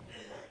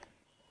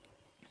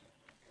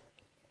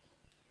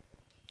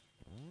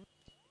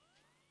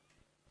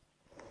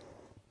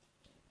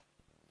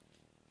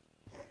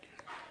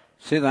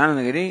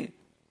 Siddhanandagiri,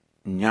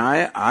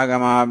 Nyaya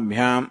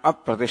agamabhyam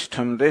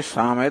apratishtamte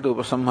samayat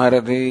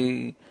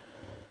upasamharati.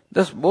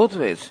 Thus both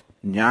ways,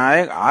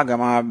 Nyaya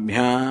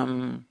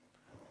agamabhyam,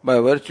 by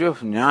virtue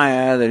of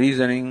Nyaya, the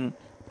reasoning,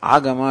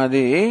 agama,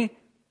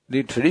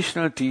 the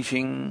traditional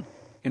teaching,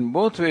 in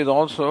both ways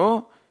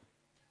also,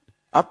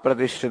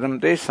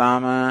 apratishtamte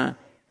sama,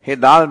 hey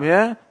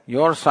dalbhya,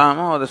 your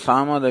sama or the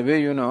sama, the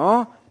way you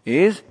know,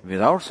 is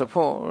without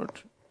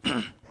support.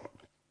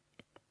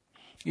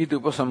 Iti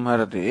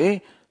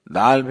upasamharati,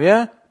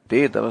 dalbhya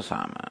te tava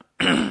sama.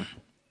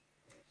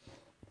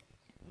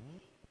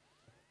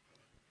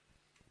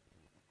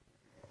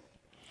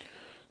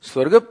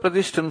 Swarga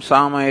pratishtam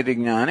sama iti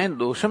jnane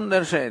dosham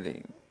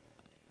darshayati.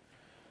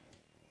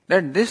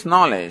 That this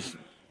knowledge,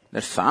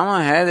 that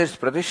sama has its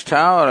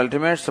pratishtha or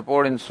ultimate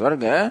support in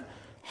Swarga,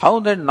 how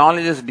that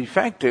knowledge is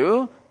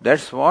defective,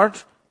 that's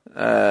what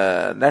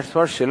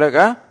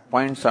Shilaka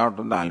points out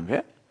to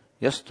Dalbhya.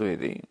 Yastu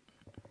iti.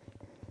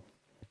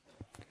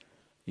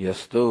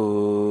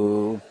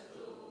 Yastu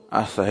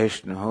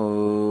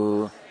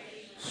asahishnuhu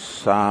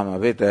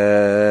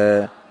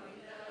samavita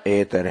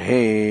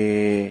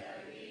etarhe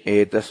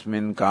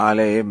etasmin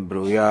kale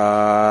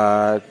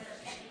bruyat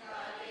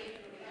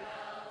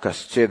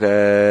kaschid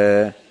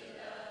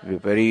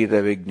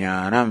viparita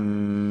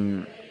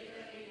vijnanam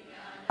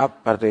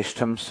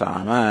apratishtam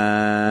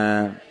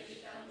sama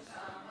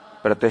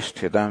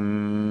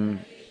pratishtitam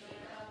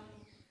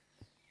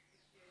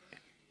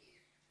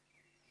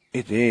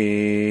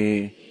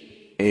iti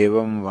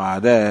evam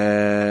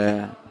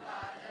vada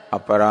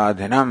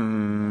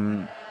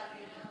aparadhinam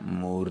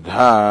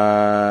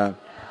murdha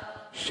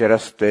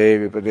shiraste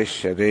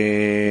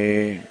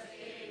vipadishyate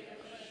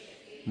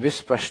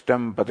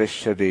vispashtam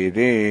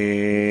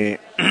patishyate.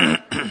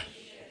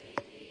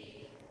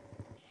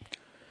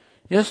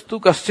 Yastu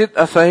kaschit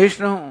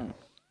asahishnu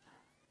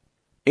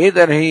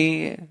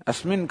edarhi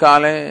asmin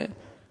kale.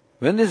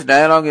 When this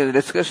dialogue, this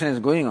discussion is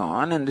going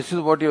on, and this is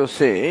what you have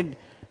said,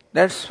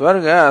 that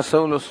Swarga,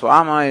 Asavulu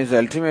Swama is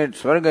ultimate,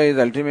 Swarga is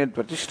ultimate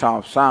pratishtha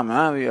of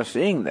Sama, we are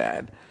saying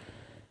that.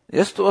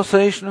 Yastu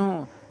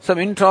asahishnu, some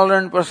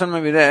intolerant person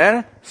may be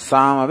there,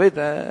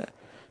 Samavita.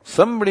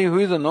 Somebody who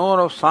is a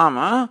knower of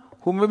Sama,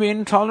 who may be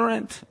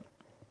intolerant.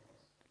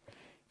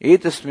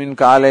 Etasmin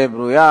kale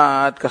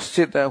bruyat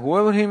kaschita,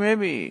 whoever he may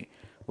be,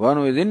 one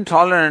who is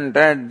intolerant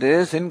at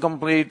this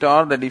incomplete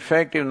or the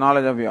defective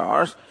knowledge of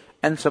yours,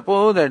 and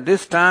suppose that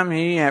this time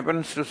he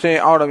happens to say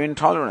out of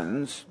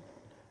intolerance,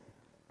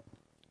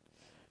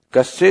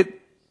 kaschit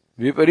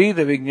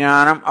viparita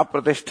vijnanam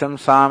apratishtam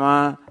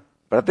sama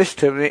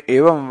pratishthave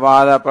evam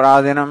vada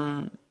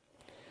paradhinam.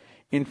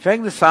 In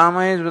fact, the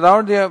sama is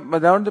without the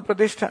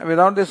pratishtha,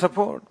 without the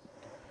support.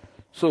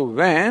 So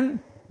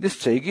when this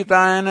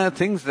Chaikitayana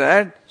thinks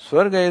that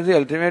Swarga is the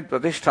ultimate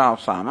pratishtha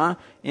of Sama,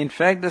 in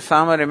fact the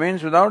Sama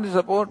remains without the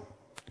support.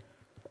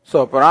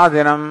 So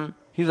aparadhinam,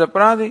 he is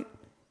aparadhi.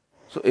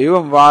 So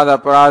evam vada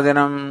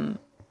aparadhinam.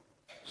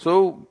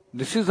 So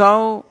this is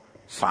how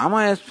Sama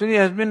actually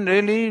has been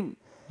really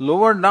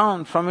lowered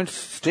down from its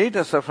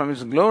status or from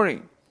its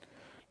glory.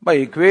 By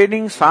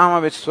equating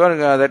Sama with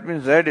Swarga, that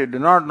means that you do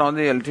not know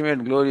the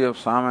ultimate glory of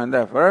Sama, and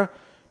therefore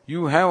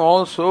you have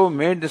also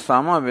made the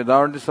Sama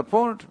without the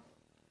support.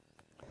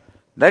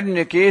 That in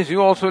a case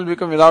you also will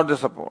become without the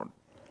support.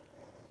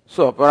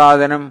 So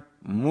Aparadhanam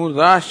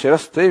Murda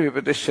Shiraste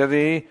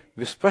Vipatishyati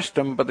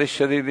Vispashtam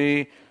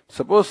Patishyati.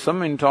 Suppose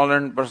some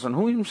intolerant person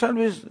who himself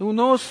who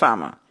knows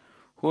Sama,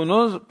 who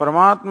knows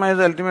Paramatma is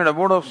the ultimate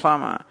abode of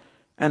Sama,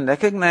 and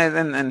recognize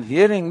and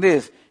hearing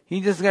this, he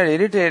just got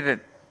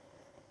irritated.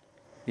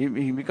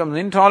 He becomes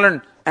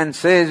intolerant and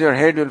says your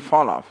head will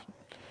fall off.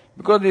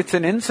 Because it's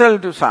an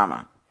insult to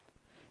Sama.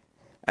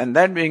 And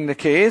that being the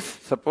case,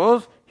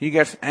 suppose he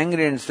gets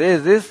angry and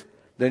says this,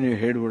 then your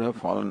head would have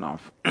fallen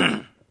off.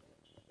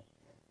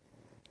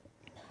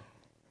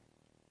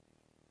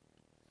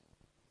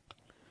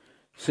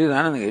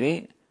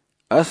 Siddhanandagiri,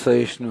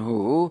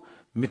 asaishnuhu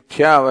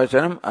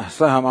mithyavachanam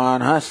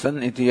asahamanah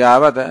san iti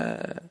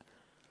yavat.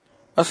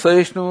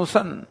 Asaishnuhu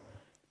san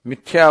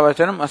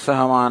mithyavachanam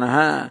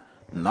asahamanah.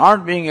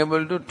 Not being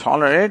able to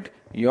tolerate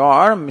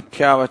your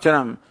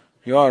mithyavachanam,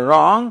 your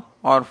wrong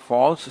or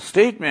false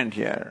statement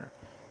here,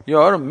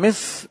 your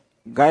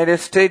misguided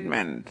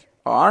statement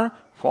or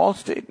false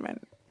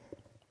statement.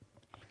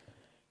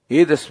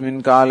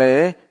 Edasmin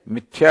kale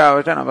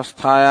mithyavachan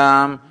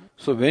avasthayam.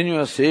 So when you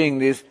are saying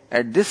this,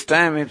 at this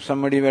time if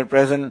somebody were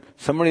present,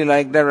 somebody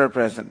like that were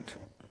present.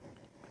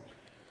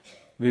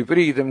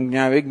 Vipritam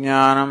jna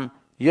vijnanam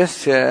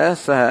yasya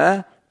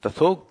saha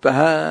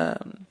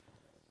tathoktaha.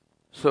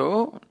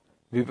 So,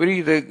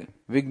 viparita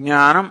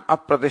vijnanam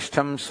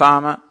apratishtam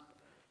sama.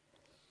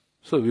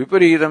 So,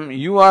 viparitam,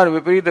 you are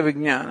viparita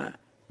vijnana.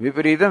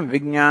 Viparitam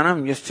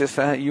vijnanam yasya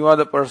saha. You are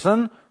the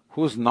person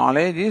whose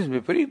knowledge is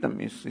viparitam,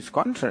 is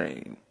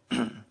contrary.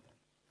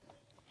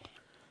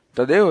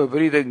 Tadeva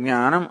viparita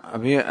jnanam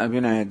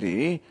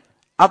abhinayati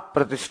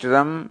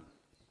apratishtitam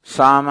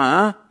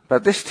sama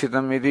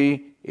pratishtitam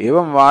iti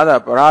evam vada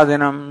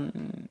aparadhinam.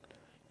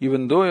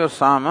 Even though your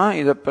sama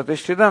is a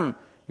pratishtitam,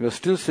 you are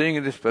still saying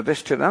it is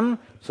pratishtitam,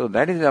 so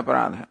that is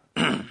aparadha.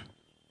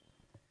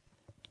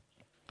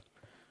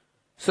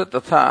 So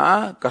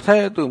tatha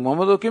kathayatu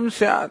mamadu kim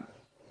syad.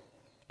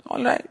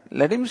 Alright,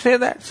 let him say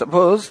that.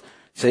 Suppose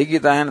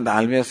Chaikitayana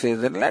Dalmya says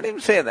that, let him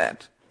say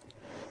that.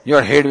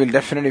 Your head will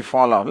definitely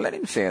fall off. Let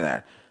him say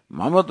that.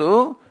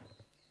 Mamatu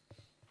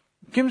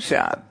kim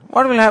syad.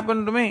 What will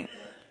happen to me?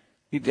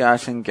 Iti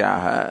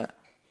ashankyaha.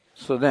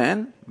 So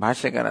then,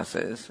 Bhashyakara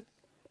says,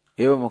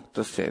 eva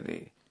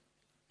muktasyati.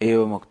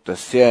 Eva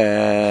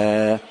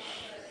muktasya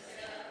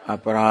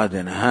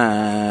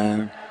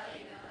aparadhinah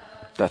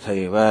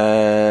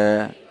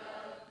tathaiva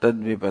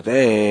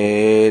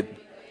tadvipatet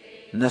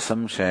na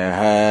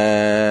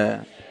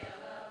samshayah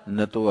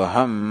na tu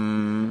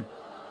aham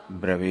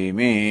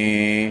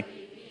bravimi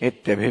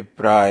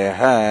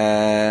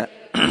ityabhiprayah.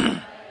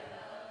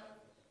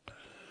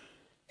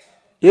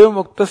 Eva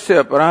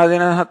muktasya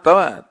aparadhinah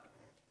tavat.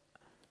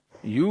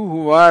 You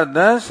who are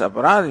thus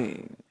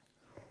aparadhi,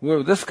 who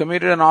have thus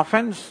committed an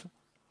offense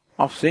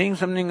of saying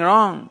something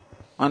wrong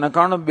on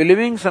account of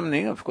believing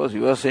something. Of course,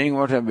 you are saying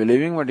what you are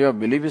believing, but your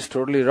belief is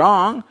totally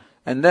wrong,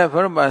 and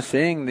therefore by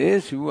saying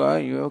this, you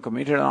have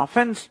committed an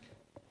offense.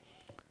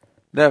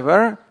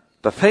 Therefore,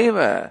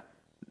 tathaiva,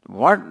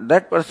 what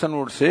that person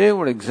would say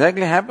would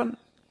exactly happen.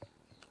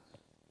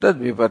 Tad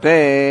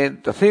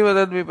vipatet, tathaiva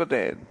tad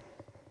vipatet.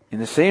 In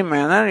the same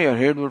manner, your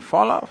head would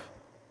fall off.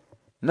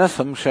 Na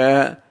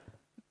samshaya.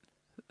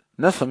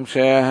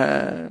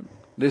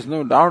 There is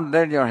no doubt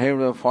that your head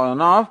would have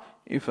fallen off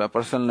if a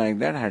person like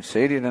that had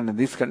said it under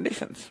these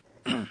conditions.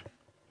 Natu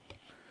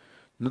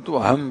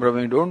aham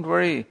brahmi, don't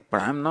worry,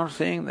 but I am not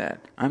saying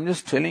that. I am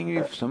just telling you,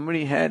 if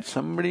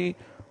somebody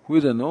who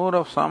is a knower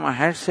of Sama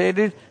had said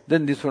it,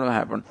 then this would have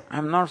happened. I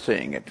am not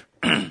saying it.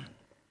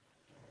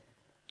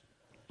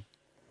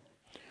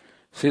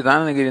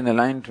 Siddhanandagiri in the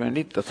line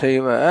 20,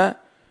 tathaiva,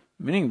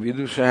 meaning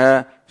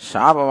vidusha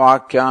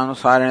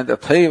shapavakyānusārena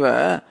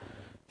tathaiva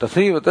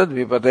tad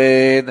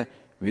vipatet.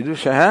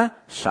 Vidusha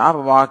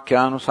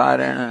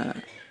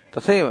shapavakyānusārena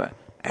tathaiva.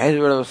 As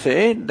we would have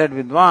said, that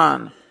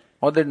vidwan,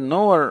 or that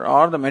knower,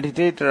 or the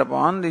meditator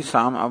upon the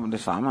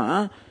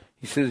Sama,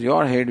 he says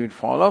your head would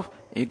fall off,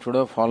 it would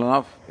have fallen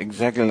off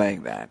exactly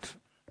like that.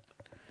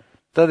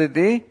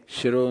 Taditi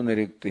shiro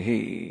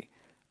niriktihi.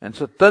 And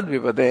so tad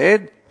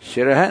vipatet,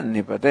 shirah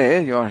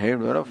nipatet, your head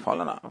would have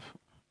fallen off.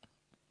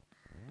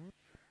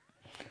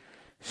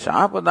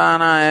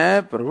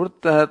 Shapadanaya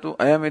pravruttah tu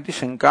ayamiti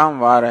shankam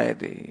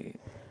varayati.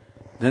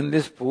 Then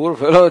this poor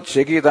fellow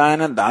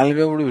Chaikitayana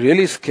Dalmya would be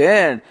really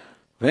scared.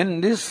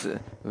 When this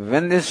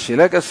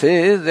Shilaka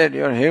says that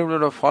your head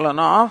would have fallen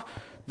off,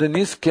 then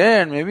he's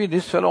scared. Maybe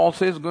this fellow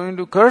also is going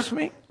to curse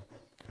me.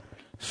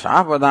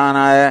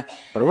 Shapadanaya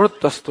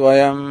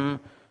pravruttastuvayam.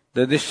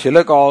 That this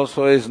Shilaka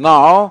also is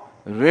now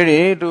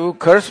ready to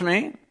curse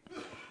me.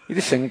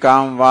 Iti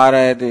shankam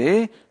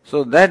varayati.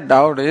 So that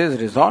doubt is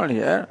resolved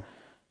here.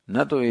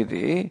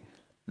 Natu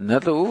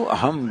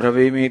aham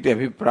bravimi iti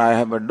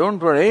abhipraya. But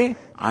don't worry,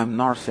 I am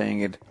not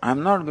saying it. I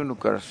am not going to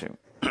curse you.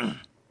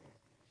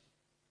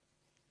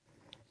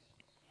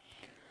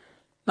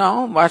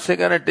 Now,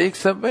 Bhashyakara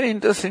takes a very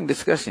interesting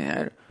discussion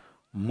here.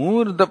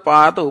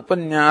 Murdapata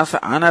upanyasa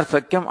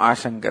anarthakyam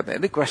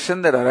ashankate. The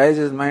question that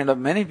arises in the mind of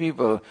many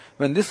people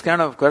when this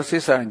kind of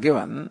curses are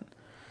given,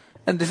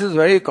 and this is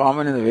very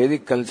common in the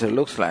Vedic culture,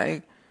 looks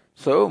like.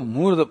 So,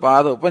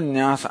 Murdapata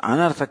upanyasa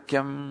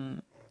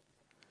anarthakyam.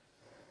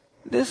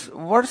 This,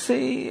 what's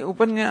the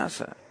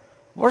upanyasa?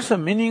 What's the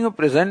meaning of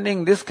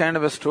presenting this kind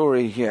of a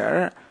story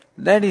here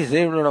that his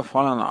head would have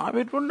fallen off?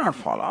 It would not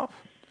fall off.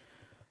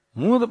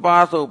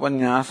 Murdapata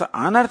upanyasa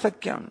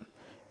anarthakyam.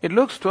 It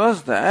looks to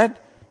us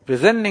that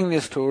presenting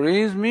this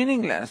story is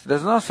meaningless,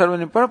 does not serve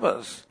any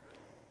purpose.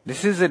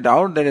 This is a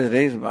doubt that is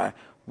raised by,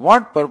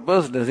 what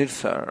purpose does it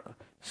serve?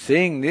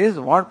 Saying this,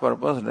 what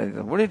purpose does it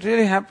serve? Would it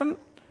really happen?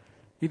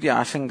 Iti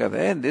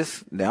ashankate,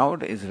 this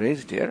doubt is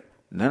raised here.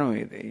 Nanu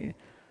iti.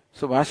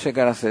 So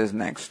Bhashyakara says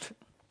next.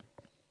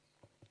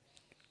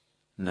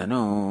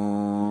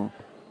 Nanu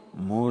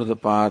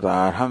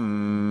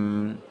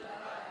murdapatarham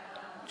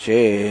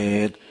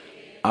chet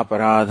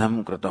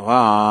aparadham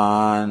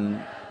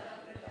krutavan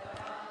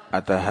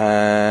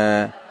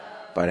atah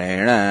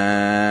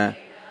parena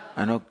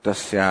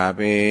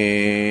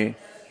anuktasyape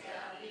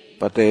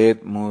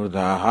patet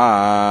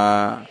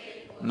murdha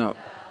no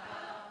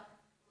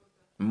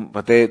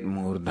patet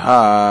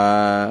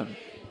murdha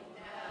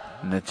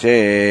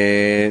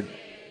nachet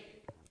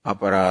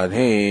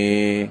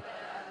aparadhe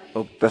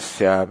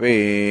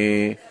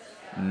uktasyape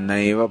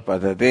naiva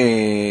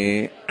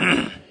padate.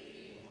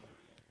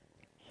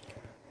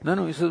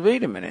 Nanu, he says,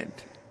 wait a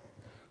minute.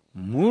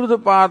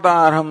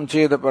 Murdapatarham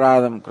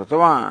chedaparadam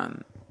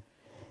krutavan.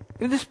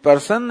 If this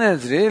person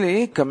has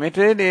really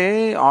committed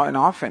an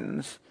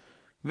offense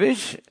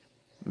which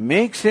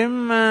makes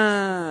him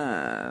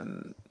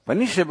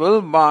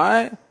punishable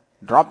by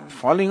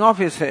falling off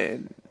his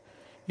head,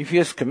 if he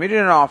has committed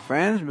an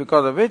offense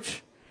because of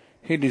which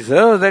he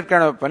deserves that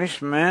kind of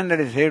punishment that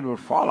his head would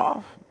fall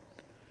off,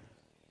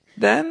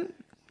 then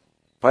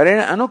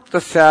parena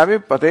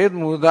anuktasyavi patet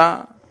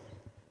murda,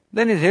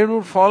 then his head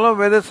would fall off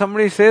whether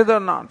somebody says or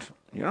not.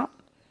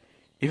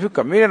 If you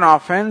commit an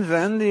offense,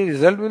 then the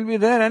result will be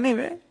there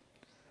anyway.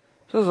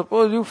 So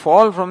suppose you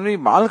fall from the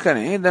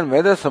balcony, then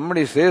whether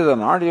somebody says or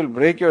not, you'll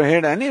break your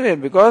head anyway,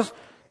 because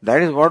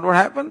that is what would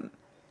happen.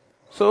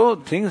 So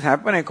things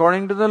happen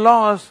according to the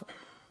laws.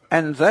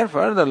 And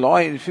therefore, the law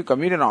is, if you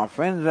commit an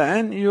offense,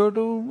 then you have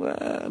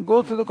to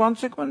go through the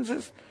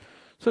consequences.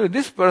 So if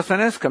this person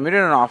has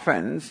committed an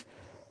offense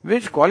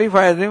which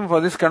qualifies him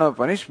for this kind of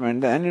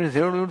punishment, then his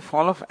head would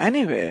fall off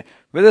anyway,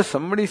 whether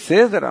somebody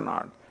says that or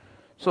not.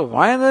 So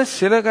why does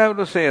Shilaka have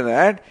to say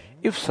that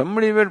if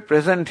somebody were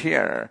present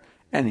here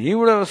and he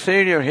would have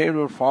said your head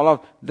would fall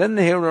off, then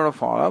the head would have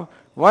fallen off?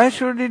 Why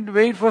should it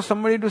wait for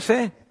somebody to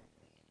say?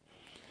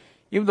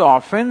 If the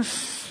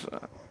offense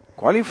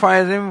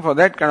qualifies him for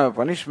that kind of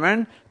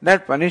punishment,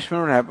 that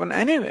punishment would happen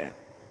anyway.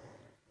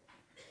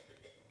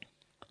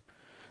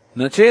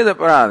 Nached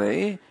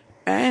aparadhi,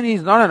 and he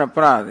is not an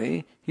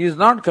aparadhi, he is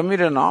not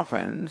committed an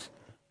offense,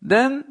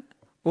 then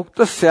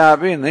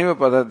uktasyapi naiva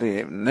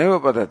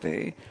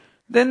padate,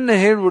 then the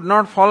head would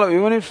not follow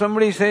even if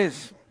somebody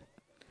says.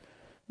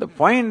 The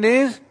point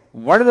is,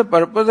 what is the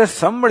purpose that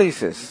somebody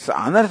says? It's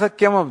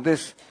anarthakyam of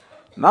this.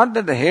 Not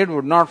that the head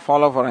would not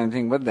fall off or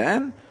anything, but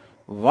then,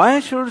 why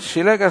should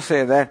Shilaka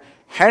say that?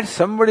 Had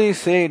somebody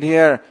said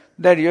here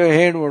that your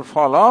head would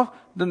fall off,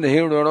 then the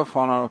head would have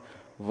fallen off.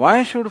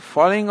 Why should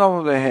falling off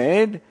of the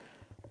head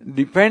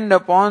depend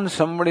upon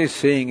somebody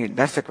saying it?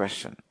 That's the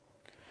question.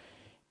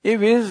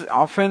 If his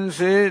offense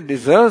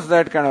deserves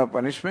that kind of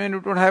punishment,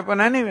 it would happen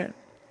anyway.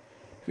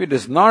 If it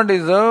does not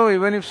deserve,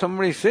 even if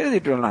somebody says,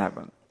 it will not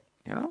happen.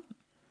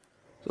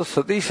 So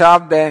sati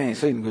shabdani.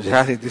 So in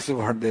Gujarati, this is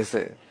what they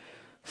say.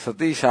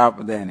 Sati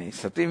shabdani.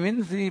 Sati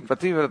means the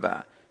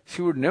pativrata.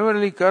 She would never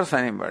really curse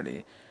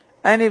anybody.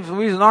 And if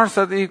he is not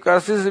sati,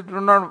 curses, it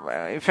will not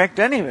affect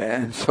anyway.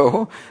 And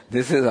so,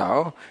 this is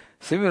how.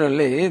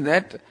 Similarly,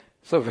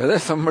 so whether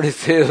somebody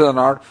says or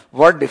not,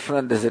 what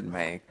difference does it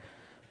make?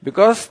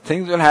 Because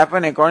things will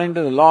happen according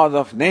to the laws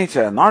of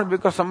nature, not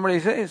because somebody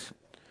says.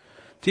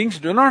 Things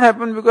do not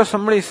happen because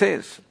somebody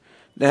says.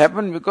 They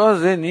happen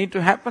because they need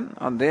to happen,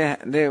 or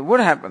they would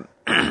happen.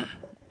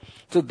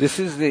 So this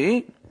is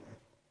the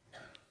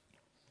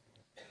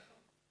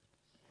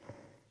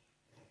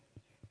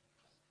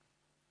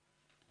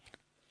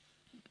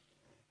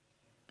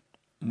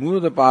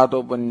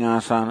Murdapata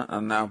upanyasa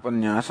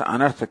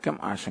anarthakyam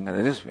ashanka.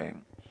 That is way.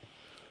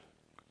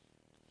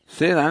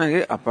 Say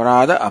that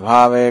aparada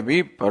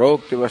abhavepi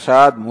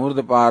paroktivasad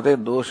murdapate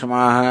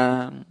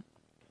doshamaha.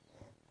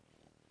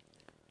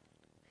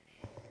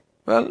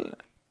 Well,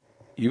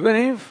 even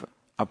if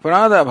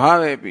aparada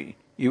abhavepi,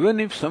 even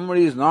if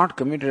somebody is not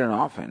committed an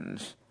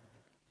offense,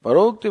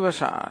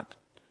 paroktivasad.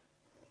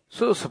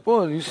 So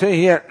suppose you say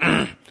here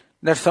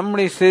that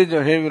somebody says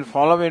your head will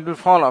fall off, it will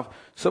fall off.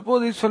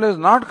 Suppose this fellow has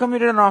not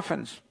committed an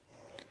offense.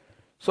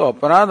 So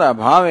aparada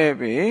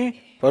bhavepi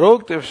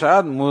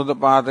paroktivasad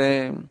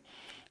murdapate.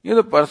 If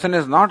the person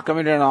has not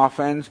committed an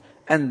offense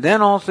and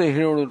then also his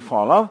head would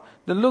fall off,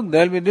 then look,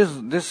 there will be this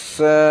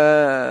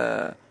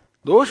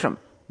dosham.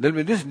 There will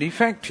be this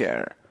defect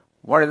here.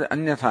 What is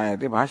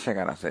anyathayati?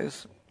 Bhashyakara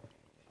says,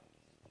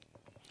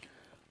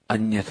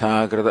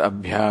 anyatha krita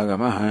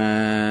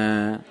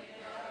abhyagamaha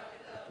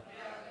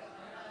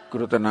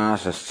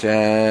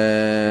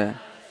krutanasasya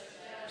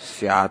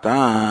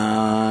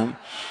syatam.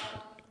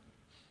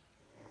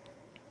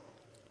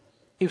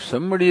 If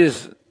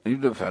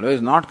the fellow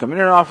is not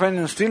committed offense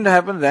and still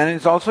happens, then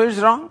it also is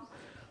wrong.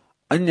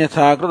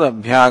 Anyatha krita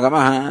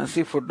abhyagamaha.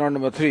 See footnote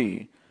number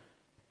 3.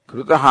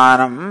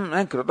 Krutahanam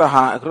and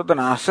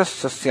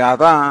krutanasasya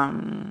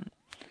syatam.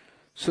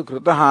 So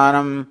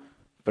krutahanam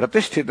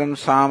pratishthitam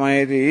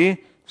samayati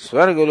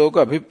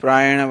swargaloka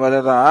abhiprayena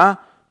vadata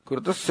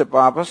krutasya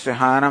papasya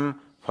hanam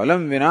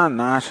phalam vina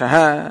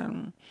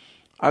nashaha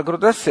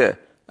akrutasya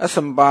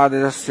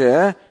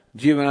asampadidasya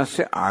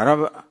jivanasya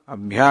arab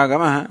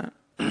abhyagamaha.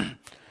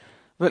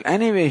 Well,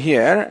 anyway,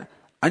 here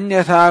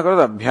anyatha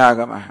krita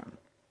abhyagamaha.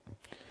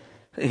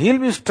 He'll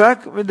be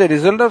stuck with the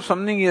result of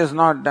something he has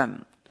not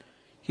done.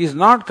 He's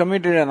not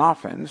committed an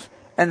offense,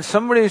 and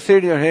somebody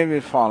said your hair will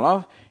fall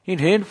off.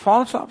 His head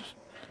falls off.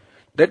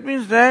 That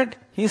means that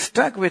he's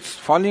stuck with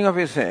falling of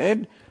his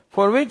head,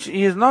 for which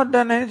he has not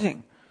done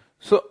anything.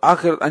 So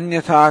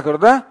anyatha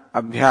krita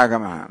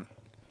abhyagamaha.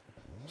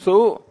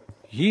 So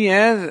he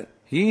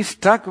is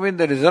stuck with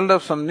the result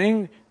of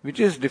something which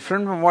is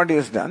different from what he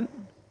has done.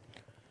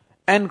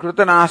 And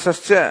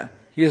krutanasasya,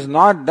 he has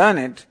not done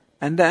it,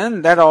 and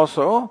then that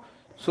also.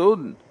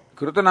 So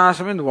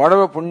krutanasa means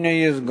whatever punya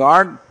he has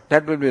got,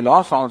 that will be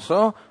lost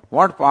also.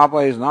 What papa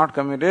is not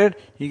committed,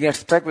 he gets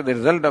stuck with the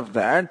result of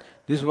that.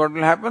 This is what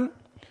will happen.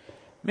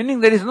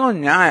 Meaning there is no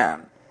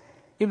nyaya.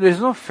 If there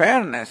is no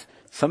fairness,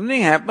 something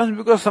happens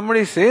because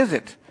somebody says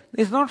it.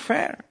 It's not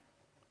fair.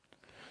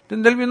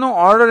 Then there will be no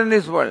order in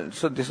this world.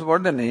 So this is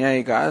what the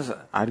Nayayika's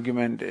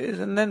argument is,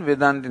 and then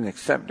Vedantin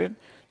accept it.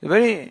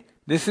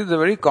 This is a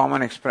very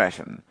common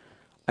expression.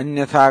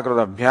 Anyatha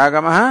krita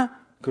abhyagamaha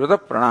krita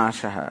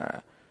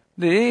pranashaha.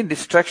 The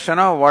destruction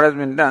of what has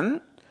been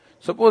done.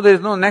 Suppose there is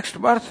no next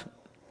birth,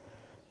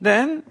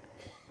 then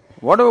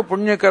whatever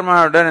punya karma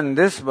I have done in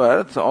this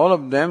birth, all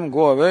of them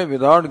go away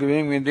without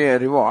giving me the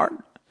reward.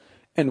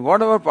 And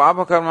whatever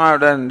papa karma I have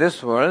done in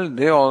this world,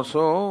 they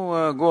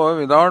also go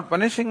away without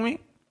punishing me.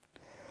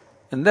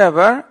 And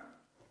therefore,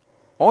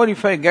 or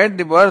if I get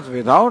the birth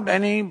without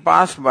any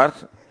past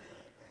birth,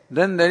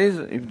 then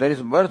if there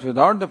is birth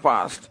without the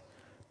past,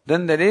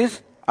 then there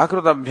is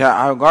akrutabhya.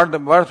 I have got the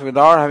birth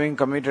without having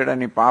committed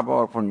any papa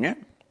or punya.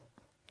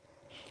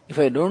 If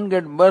I don't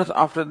get birth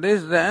after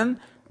this, then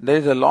there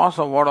is a loss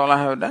of what all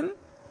I have done.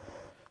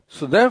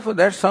 So therefore,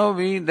 that's how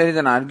there is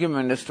an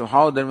argument as to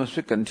how there must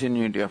be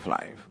continuity of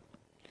life.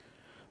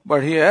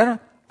 But here,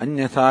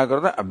 anyatha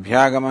krita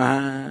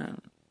abhyagamaha.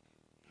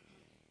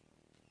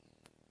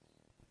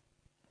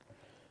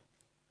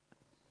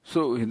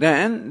 So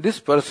then, this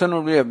person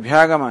would be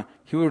abhyagama.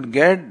 He would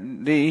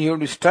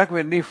be stuck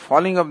with the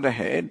falling of the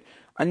head.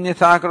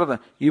 Anyatha krita,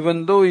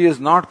 even though he has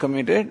not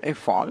committed a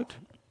fault.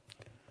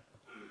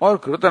 Or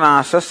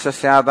krutanasasya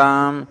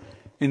syatam.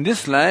 In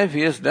this life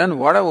he has done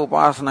whatever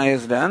upasana he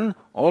has done,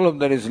 all of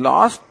that is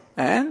lost,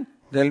 and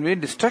there will be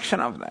destruction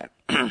of that.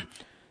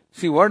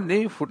 See what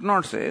the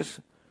footnote says.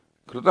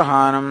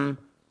 Krutahanam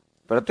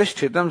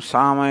pratishtitam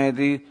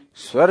samayati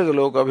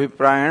swargaloka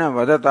abhiprayena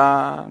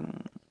vadata.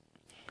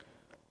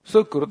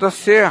 So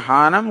krutasya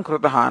hanam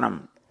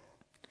krutahanam.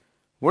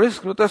 What is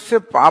krutasya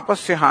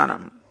papasya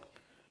hanam?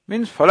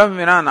 Means phalam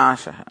vina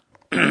nashaha.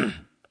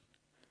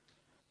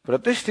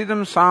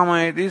 Pratishtitam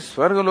samayati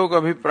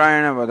swargaloka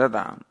abhiprayena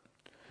vadata.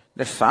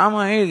 The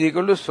sama is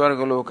equal to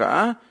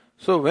swargaloka.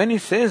 So when he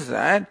says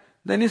that,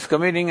 then he is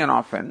committing an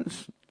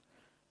offense.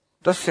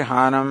 Tasya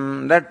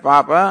hanam, that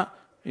papa,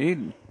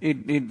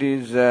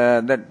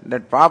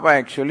 that papa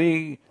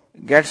actually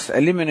gets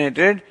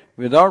eliminated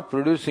without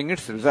producing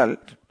its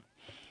result.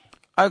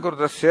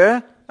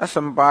 Akrutasya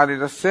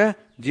asampadidasya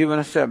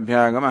jivanasya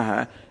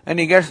abhyagamaha. And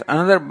he gets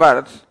another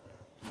birth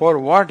for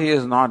what he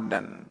has not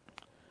done.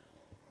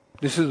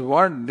 This is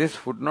what this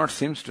footnote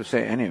seems to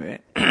say anyway.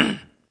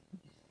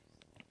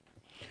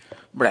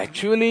 But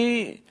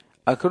actually,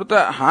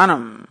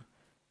 krutahanam.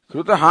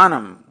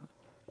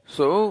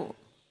 So,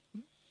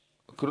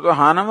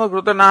 krutahanam or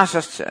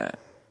krutanasasya.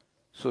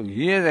 So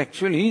he is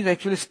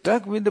actually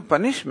stuck with the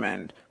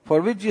punishment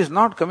for which he has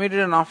not committed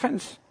an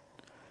offense.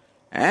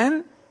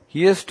 And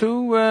he has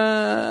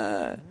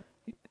to,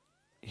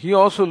 he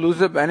also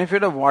loses the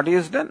benefit of what he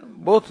has done.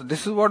 Both,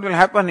 this is what will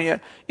happen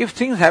here. If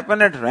things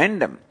happen at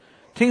random,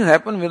 things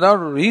happen without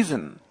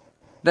reason,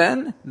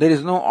 then there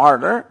is no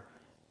order,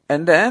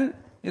 and then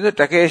the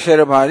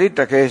takeshara bhadi,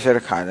 takeshara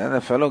khada.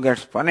 The fellow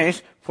gets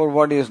punished for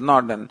what he has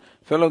not done.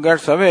 Fellow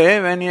gets away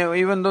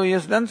even though he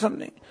has done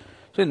something.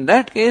 So in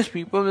that case,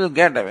 people will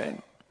get away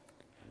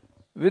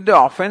with the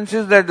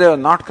offenses that they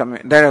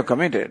have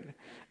committed,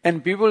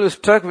 and people are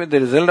stuck with the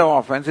result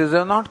of offenses they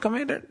have not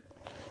committed.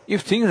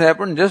 If things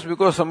happen just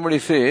because somebody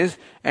says,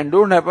 and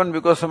don't happen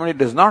because somebody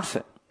does not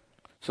say.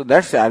 So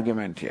that's the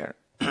argument here.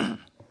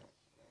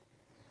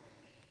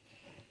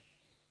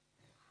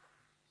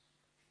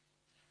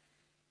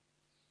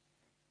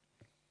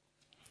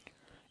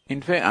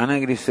 In fact,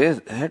 Anagiri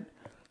says that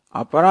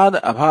aparad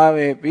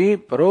abhavepi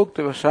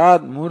parokta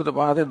vashad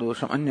murdapate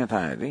dosham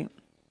anyatha.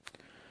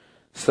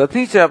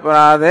 Sati cha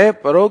aparade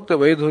parokta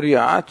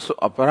vaidhuryat, so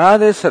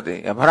aparade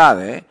sati,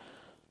 aparade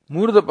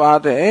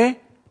murdapate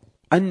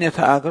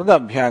anyatha krita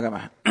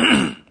abhyagama.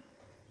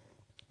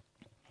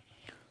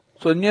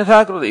 So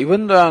anyatha krita,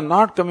 even though I have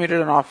not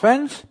committed an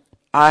offense,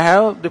 I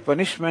have the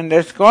punishment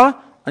that's called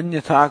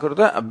anyatha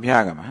krita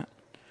abhyagama.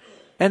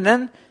 And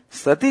then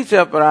sati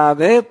cha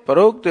aparade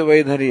parokta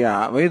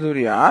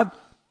vaidhuryat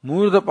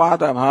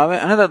murdapata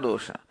abhave another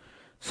dosha.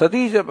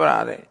 Sati cha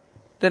aparade.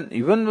 Then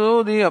even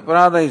though the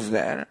aparada is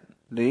there,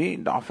 the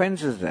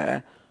offense is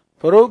there,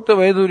 parokta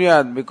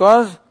vaidhuryat,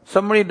 because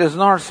somebody does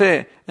not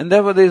say, and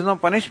therefore there is no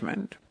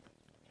punishment.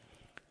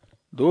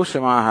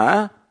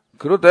 Doshamaha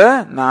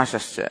kruta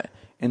nashascha.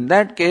 In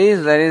that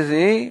case, there is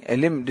a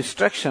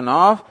destruction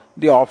of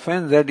the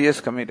offense that he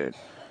has committed.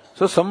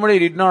 So somebody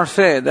did not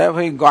say,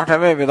 therefore he got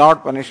away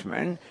without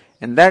punishment.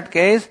 In that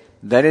case,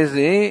 there is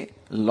a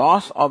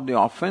loss of the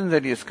offense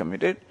that he has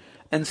committed.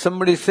 And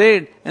somebody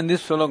said, and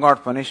this fellow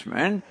got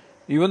punishment,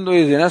 even though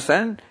he is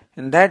innocent.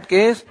 In that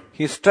case,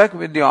 he stuck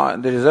with the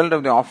result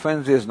of the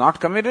offense he has not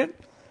committed.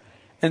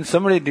 And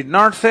somebody did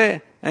not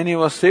say, and he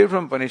was saved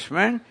from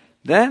punishment,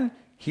 then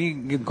he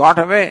got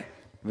away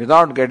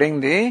without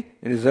getting the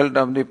result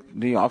of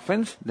the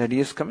offense that he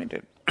has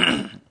committed.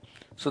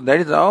 So that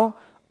is how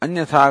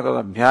anyatha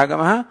krita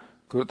abhyagama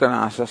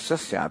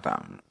krutanasasya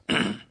syatam.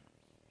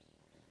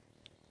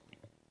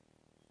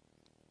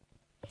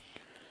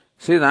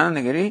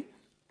 Siddhanandagiri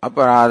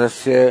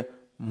aparadasya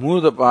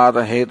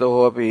murdapata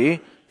hetoho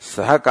api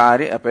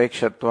sahakari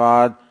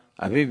apekshatvad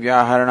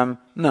abhivyaharanam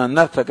na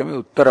anarthakami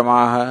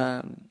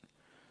uttaramaha.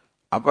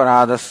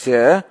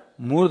 Aparadasya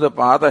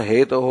murdapata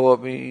hetoho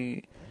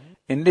api.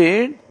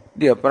 Indeed,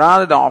 the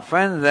aparada, the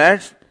offense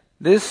that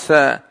this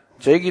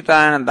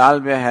Chaikitayana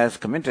Dalbhya has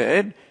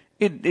committed,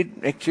 it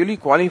actually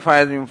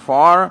qualifies him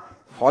for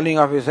falling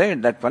off his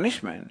head, that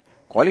punishment.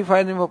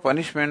 Qualifies him for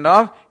punishment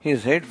of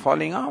his head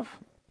falling off.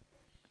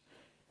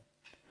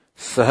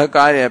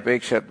 Sahakari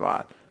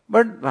apekshatvat.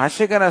 But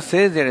Bhashyakara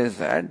says there is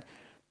that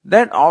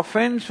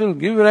offense will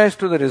give rise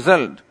to the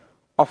result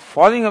of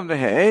falling of the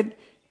head.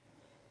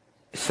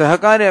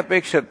 Sahakari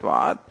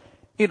apekshatvat.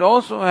 It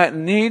also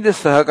needs a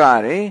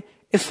sahakari,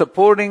 a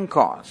supporting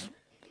cause.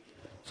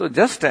 So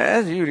just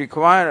as you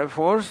require, of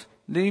course,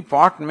 the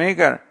pot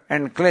maker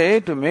and clay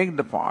to make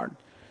the pot,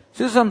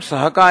 since some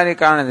sahakari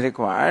karana is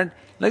required,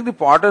 like the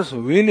potter's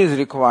wheel is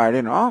required,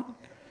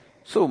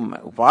 So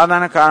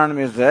upadana karanam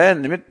is there,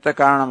 nimitta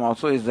karanam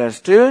also is there.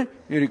 Still,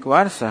 you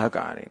require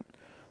sahakari.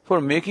 For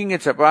making a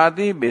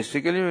chapati,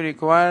 basically you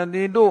require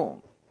the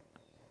dough,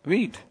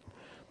 wheat.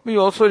 We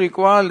also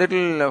require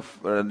little of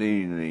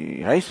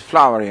the rice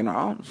flour,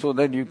 so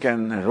that you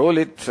can roll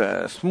it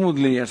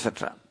smoothly,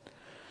 etc.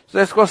 So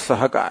that's called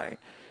sahakari.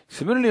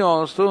 Similarly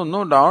also,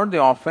 no doubt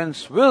the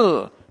offense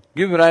will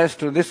give rise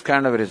to this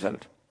kind of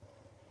result.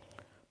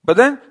 But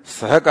then,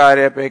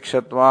 sahakari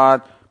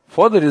apekshatvat,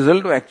 for the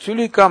result to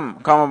actually come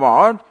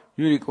about,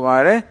 you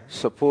require a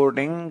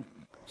supporting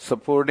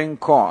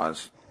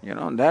cause.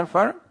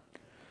 Therefore,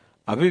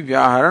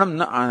 abhivyaharanam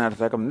na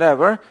anarthakam.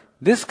 Therefore,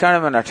 this kind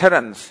of an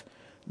utterance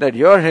that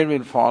your head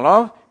will fall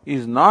off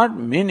is not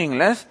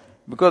meaningless,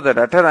 because that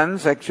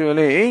utterance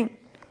actually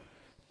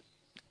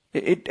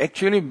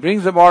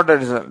brings about a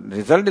result. The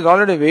result is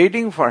already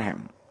waiting for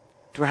him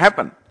to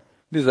happen.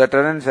 This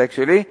utterance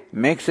actually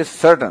makes it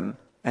certain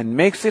and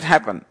makes it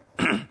happen.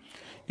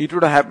 It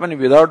would have happened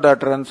without the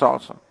utterance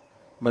also.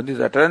 But this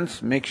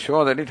utterance makes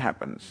sure that it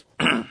happens.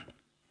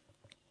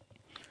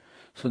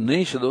 So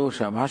Naisha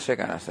dosha,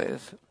 Bhashyakara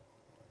says,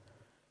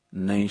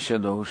 Naisha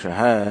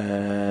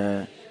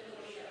dosha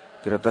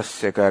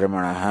kritasya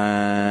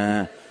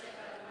karmana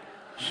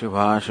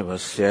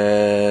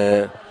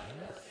shubhashubhasya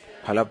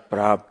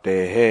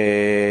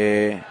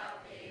phalapraptehe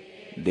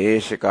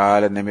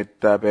deshakala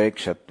nimitta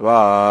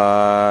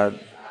apekshatvad.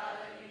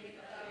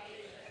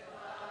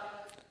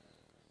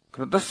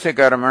 Kritasya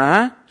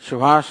karmana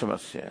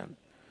shubhashubhasya.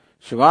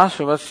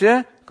 Shubhashubhasya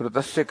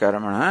kritasya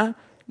karmana,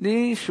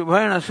 the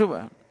shubha and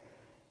ashubha,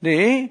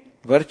 the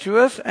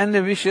virtuous and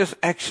the vicious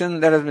action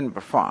that has been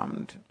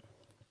performed.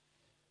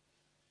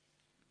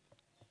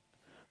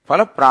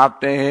 Phala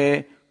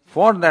praptehe,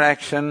 for that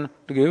action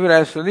to give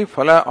rise to the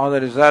phala or the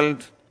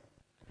result.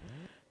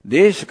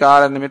 Desh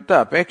kala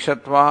nimitta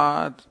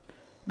apekshatvat.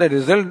 The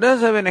result does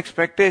have an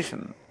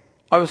expectation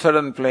of a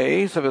certain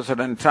place, of a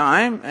certain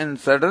time, and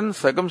certain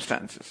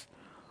circumstances.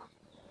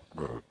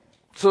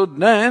 So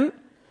then,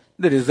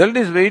 the result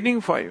is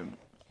waiting for you.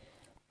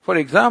 For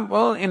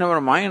example, in our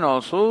mind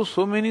also,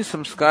 so many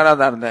samskaras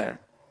are there.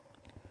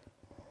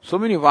 So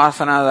many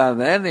vasanas are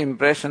there, the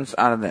impressions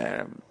are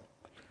there.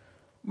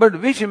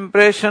 But which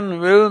impression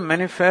will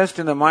manifest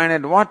in the mind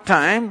at what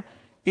time,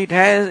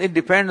 it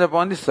depends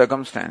upon the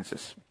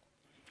circumstances.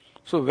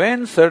 So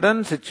when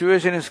certain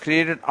situation is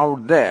created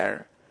out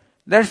there,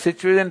 that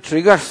situation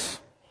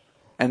triggers,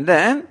 and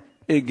then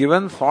a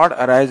given thought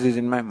arises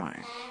in my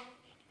mind.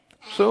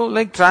 So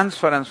like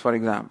transference, for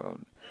example.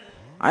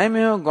 I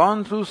may have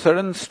gone through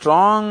certain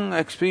strong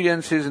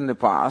experiences in the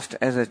past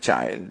as a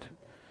child,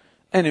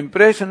 and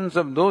impressions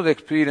of those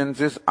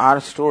experiences are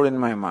stored in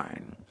my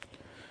mind.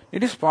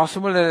 It is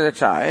possible that as a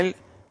child,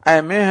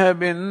 I may have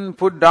been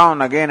put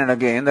down again and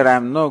again that I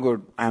am no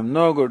good, I am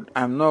no good,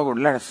 I am no good,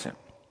 let us say.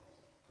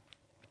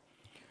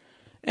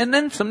 And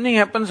then something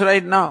happens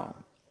right now.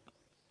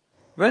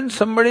 When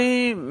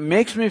somebody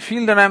makes me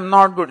feel that I am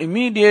not good,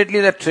 immediately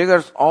that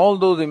triggers all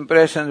those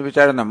impressions which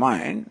are in the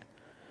mind,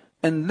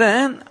 and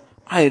then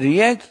I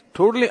react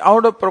totally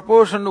out of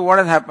proportion to what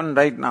has happened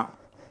right now.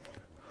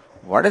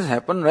 What has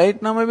happened right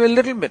now may be a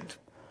little bit,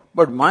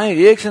 but my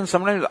reaction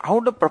sometimes is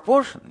out of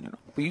proportion.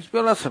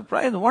 People are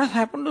surprised, what has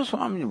happened to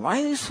Swami? Why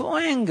is he so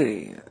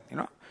angry?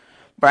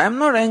 But I am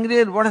not angry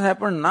at what has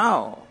happened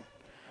now.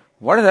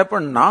 What has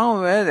happened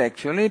now has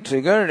actually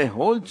triggered a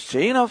whole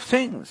chain of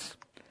things.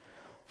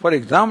 For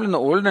example, in the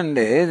olden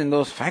days, in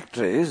those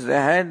factories, they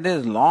had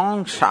these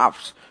long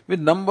shafts with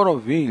number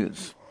of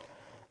wheels.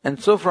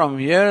 And so from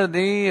here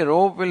the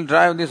rope will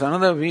drive this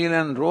another wheel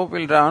and rope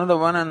will drive another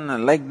one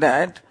and like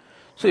that.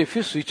 So if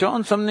you switch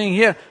on something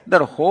here,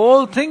 the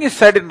whole thing is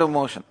set into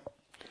motion.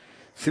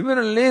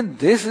 Similarly,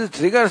 this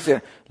triggers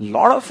a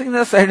lot of things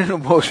are set into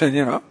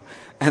motion,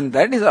 and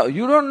that is how,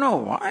 you don't know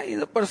why is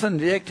the person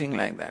reacting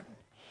like that.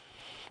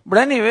 But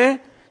anyway,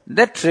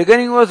 that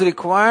triggering was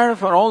required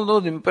for all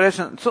those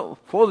impressions. So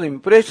for the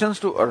impressions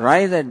to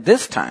arise at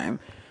this time,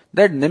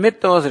 that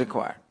nimitta was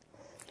required.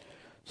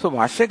 So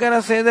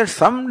Bhashyakara says that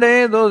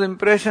someday those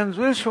impressions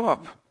will show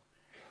up.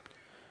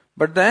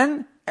 But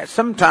then at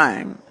some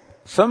time,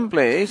 some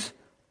place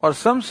or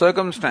some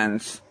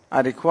circumstance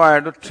are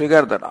required to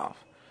trigger that off.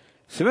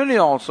 Similarly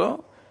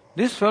also,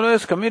 this fellow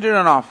has committed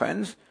an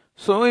offense,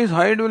 so his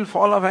hide will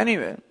fall off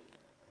anyway.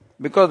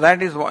 Because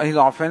that is his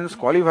offense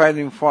qualifies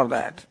him for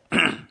that.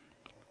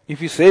 If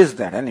he says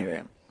that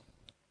anyway.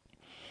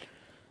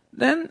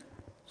 Then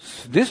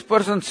this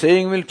person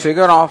saying will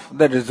trigger off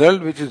the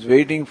result which is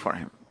waiting for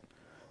him.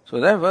 So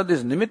therefore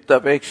this nimitta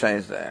apeksha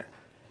is there.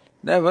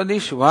 Therefore the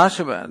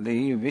shubha,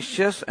 the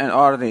vicious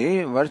or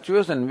the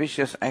virtuous and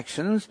vicious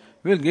actions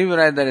will give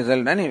rise the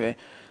result anyway.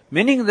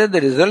 Meaning that the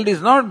result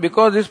is not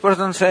because this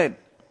person said.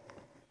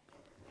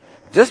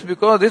 Just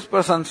because this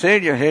person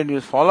said your head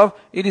will fall off,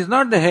 it is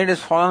not the head has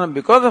fallen off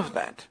because of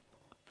that.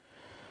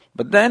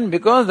 But then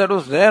because that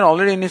was there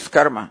already in his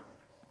karma.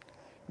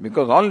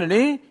 Because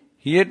already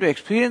he had to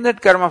experience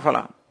that karma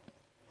phala.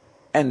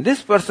 And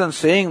this person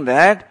saying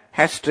that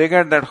has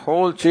triggered that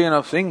whole chain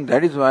of things,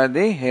 that is why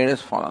the head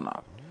has fallen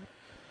off.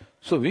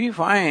 So we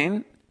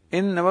find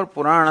in our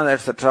Puranas,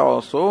 etc.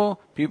 also,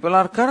 people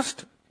are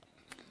cursed.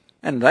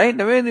 And right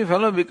away the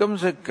fellow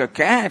becomes a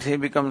cat, he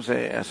becomes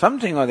a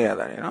something or the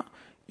other,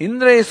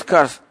 Indra is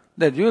cursed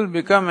that you will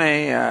become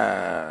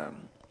a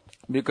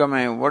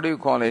what do you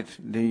call it,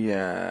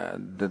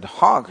 the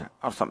hog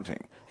or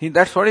something.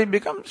 That's what he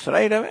becomes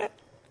right away.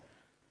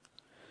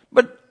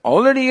 But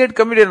already he had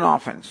committed an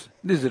offense.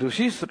 These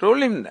rishis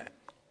told him that.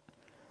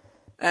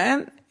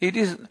 And it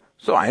is,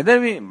 so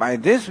either by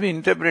this we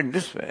interpret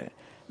this way,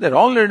 that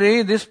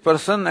already this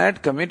person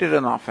had committed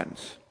an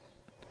offense.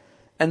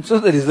 And so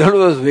the result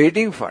was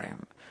waiting for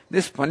him.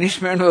 This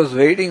punishment was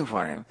waiting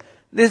for him.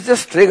 This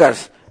just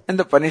triggers and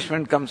the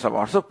punishment comes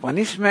about. So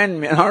punishment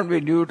may not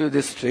be due to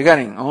this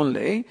triggering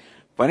only.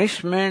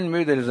 Punishment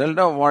may be the result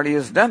of what he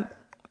has done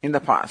in the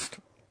past.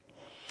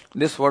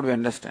 This is what we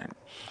understand.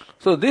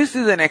 So this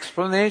is an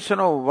explanation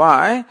of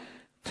why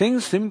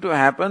things seem to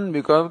happen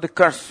because of the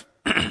curse.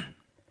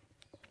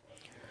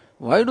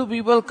 Why do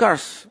people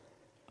curse?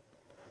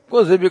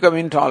 Because they become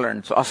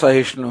intolerant. So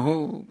asahishnu,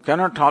 who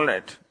cannot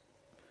tolerate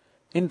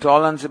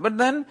intolerance. But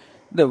then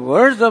the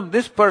words of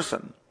this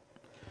person,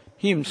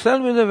 he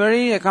himself is a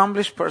very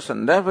accomplished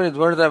person. Therefore his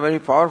words are very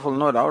powerful,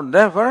 no doubt.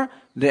 Therefore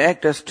they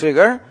act as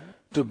trigger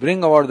to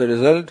bring about the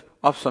result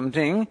of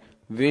something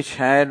which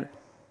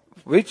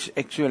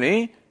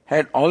actually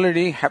had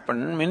already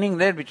happened, meaning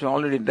that which was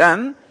already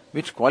done,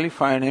 which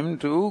qualified him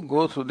to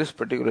go through this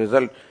particular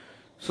result.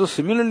 So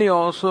similarly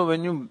also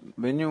when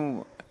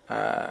you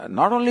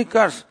not only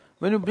curse,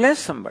 when you bless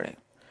somebody,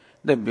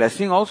 the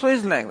blessing also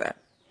is like that.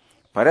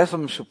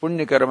 Parasam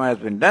punya karma has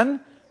been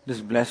done,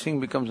 this blessing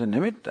becomes a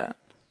nimitta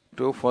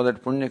for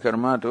that punya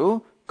karma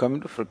to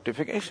come to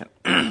fructification.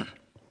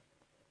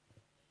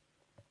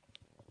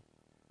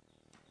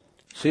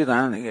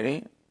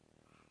 Sridanandagiri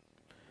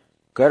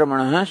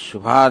कर्मणः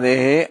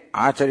शुभादेः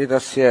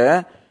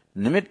आचरितस्य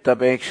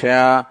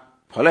निमित्तपेक्षया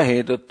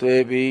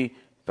फलहेतुत्वेपि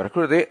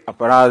प्रकृति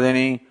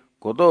अपराधिनी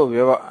कुतो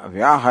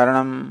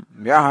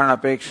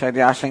व्याहरणपेक्षा इति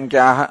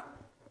आशंक्याः.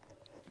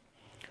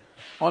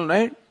 All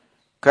right.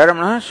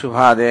 कर्मणः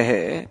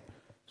शुभादेः.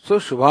 So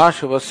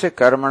शुभाशुभस्य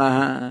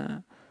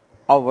कर्मणः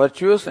of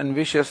virtuous and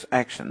vicious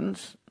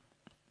actions.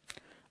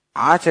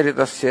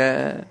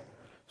 Acharitasya.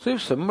 So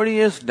if somebody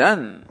has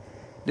done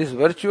this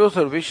virtuous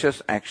or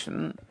vicious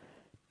action,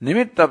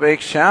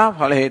 nimittapeksha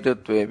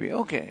phalhetutvevi.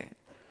 Okay.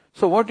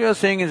 So what you are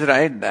saying is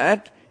right,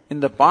 that in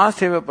the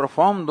past you have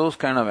performed those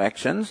kind of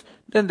actions,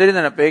 then there is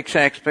an apeksha,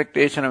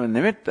 expectation of a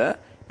nimitta,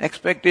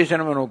 expectation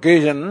of an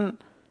occasion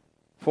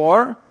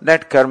for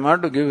that karma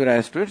to give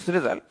rise to its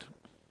result.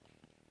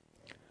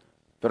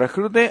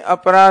 Prakrute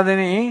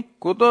aparadini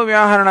kuto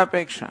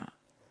vyaharanapeksha.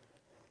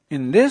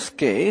 In this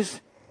case,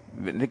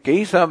 in the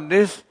case of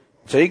this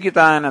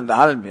Chaikitayana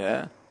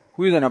Dalbhya,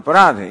 who is an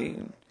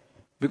aparadhi,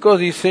 because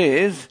he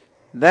says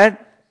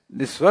that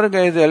the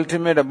Swarga is the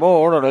ultimate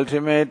abode or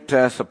ultimate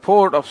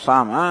support of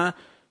Sama,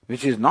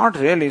 which is not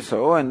really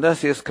so, and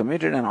thus he has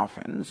committed an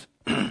offense.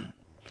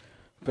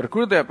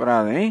 Prakrute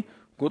aparadini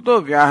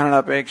kuto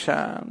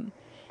vyaharanapeksha.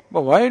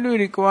 But why do we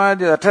require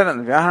the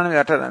utterance? Vyaharana is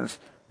utterance.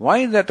 Why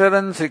is the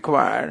utterance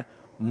required?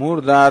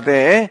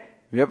 Murdate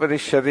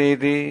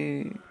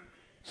vyapatishyati.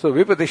 So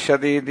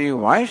vipatishyati,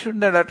 why should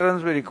that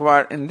utterance be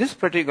required in this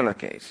particular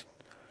case?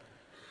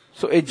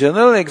 So a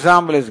general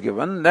example is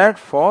given that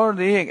for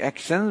the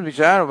actions which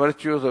are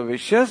virtuous or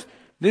vicious,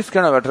 this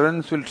kind of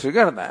utterance will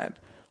trigger that.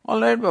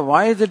 Alright, but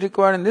why is it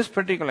required in this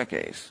particular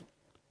case?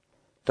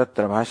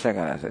 Tatra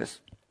Bhashyakara says,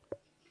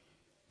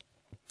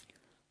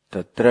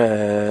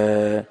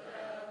 Tatra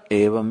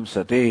evam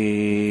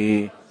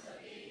sati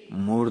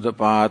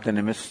मूर्धपात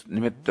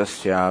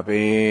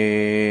निमित्तस्यापि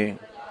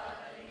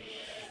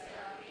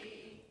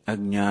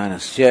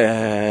अज्ञानस्य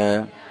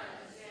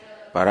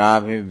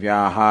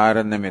पराभिव्याहार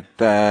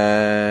निमित्त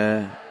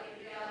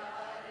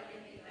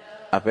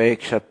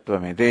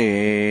अपेक्षत्वमिति.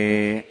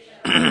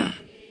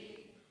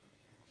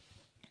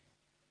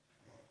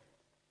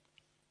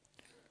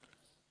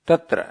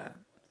 तत्र.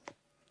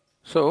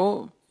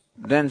 So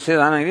then says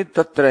Anagiri,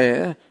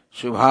 तत्र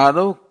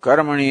शुभादौ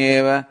कर्मणि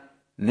एव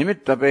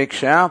निमित्त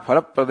अपेक्षा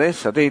फलप्रदे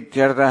सति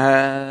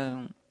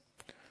इत्यर्थः.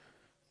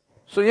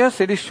 So yes,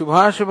 it is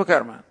shubha shubha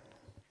karma.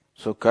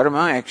 So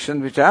karma,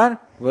 actions which are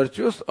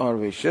virtuous or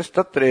vicious,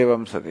 tatra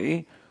evam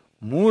sati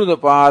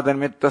मूर्धपाद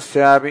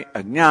निमित्तस्यापि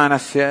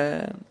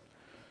अज्ञानस्य.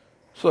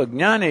 So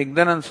ajnana,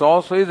 ignorance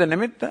also is a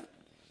nimitta.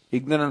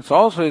 Ignorance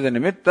also is a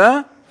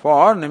nimitta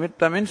for,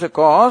 nimitta means a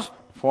cause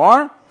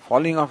for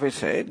falling off his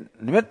head.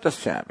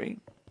 Nimittasyapi.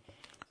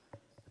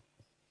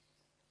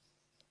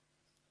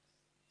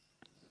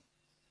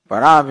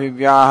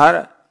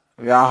 Parabhivyahara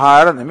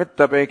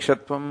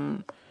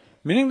nimittapekshvatvam.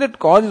 Meaning that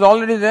cause is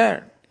already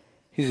there.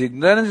 His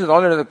ignorance is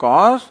already the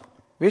cause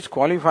which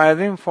qualifies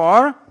him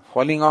for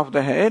falling off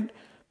the head.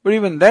 But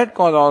even that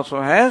cause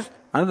also has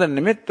another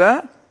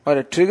nimitta or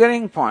a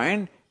triggering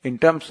point in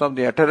terms of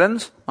the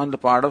utterance on the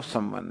part of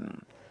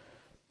someone.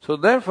 So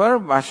therefore,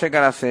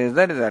 Bhashyakara says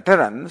that his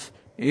utterance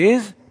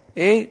is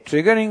a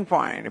triggering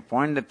point, a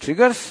point that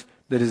triggers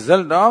the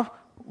result of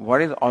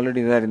what is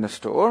already there in the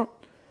store.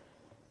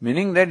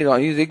 Meaning that he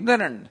is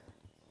ignorant.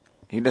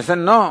 He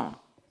doesn't know.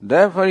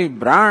 Therefore he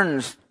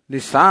brands the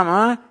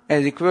Sama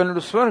as equivalent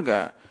to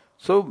Swarga.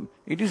 So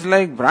it is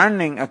like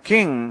branding a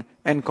king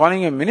and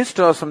calling a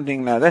minister or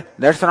something like that.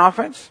 That's an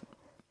offense.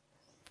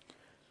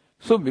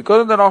 So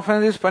because of that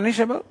offense is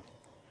punishable.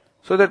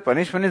 So that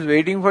punishment is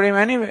waiting for him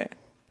anyway.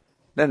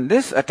 Then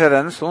this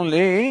utterance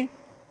only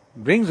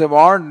brings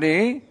about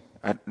the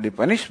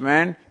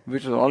punishment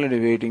which was already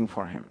waiting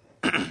for him.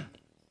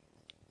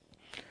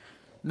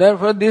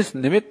 Therefore, this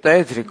nimitta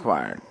is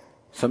required.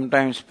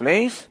 Sometimes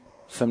place,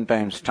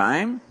 sometimes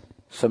time,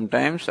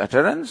 sometimes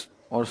utterance,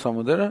 or some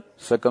other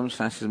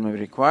circumstances may be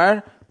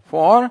required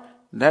for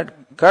that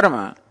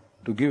karma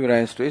to give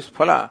rise to its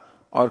phala,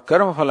 or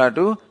karma phala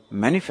to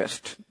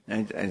manifest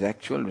as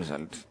actual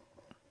result.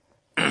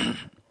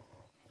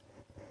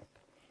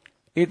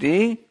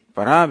 Iti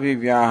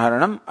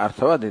parabhivyaharanam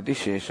arthavaditi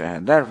shesha.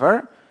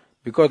 Therefore,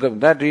 because of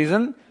that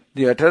reason,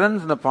 the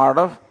utterance on the part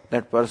of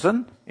that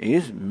person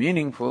is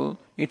meaningful.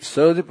 It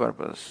serves the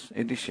purpose.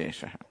 Iti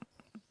shesha.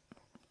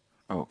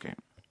 Okay.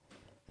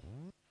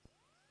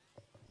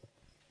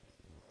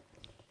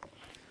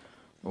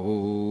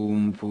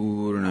 Om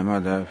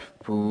Purnamadah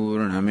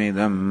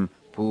Purnamidam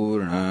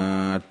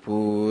Purnat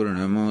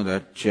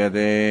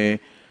Purnamudachyate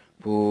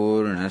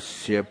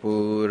Purnasya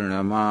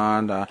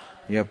Purnamadaya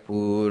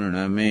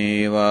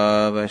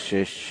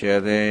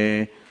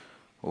Purnamevavashishyate.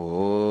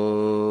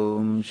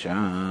 Om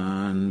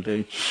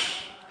Shanti.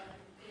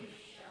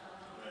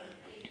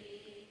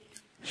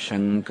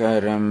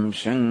 Shankaram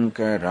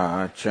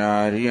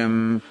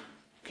Shankaracharyam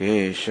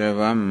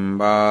Keshavam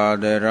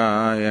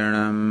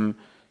Badarayanam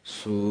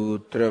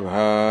Sutra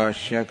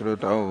Bhashya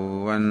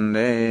Krutau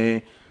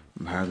Vande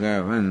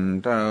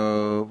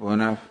Bhagavantau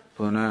Punah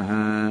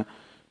Punah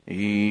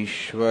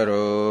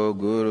Ishvaro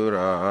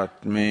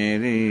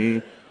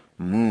Gururatmeri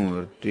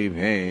Murti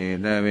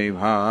Bheda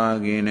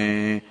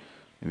Vibhagine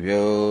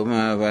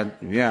Vyomavad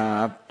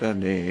Vyapta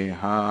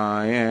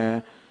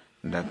Dehaya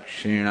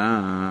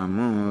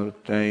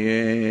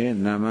Dakshinamurtaye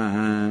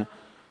Namaha.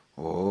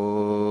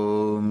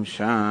 Om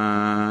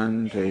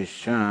Shanti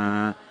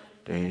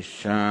Shanti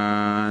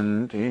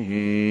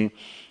Shanti.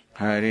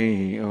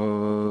 Hari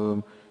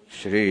Om.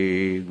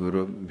 Shri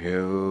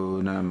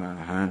Gurubhyo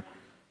Namaha.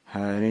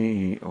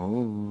 Hari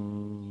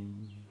Om.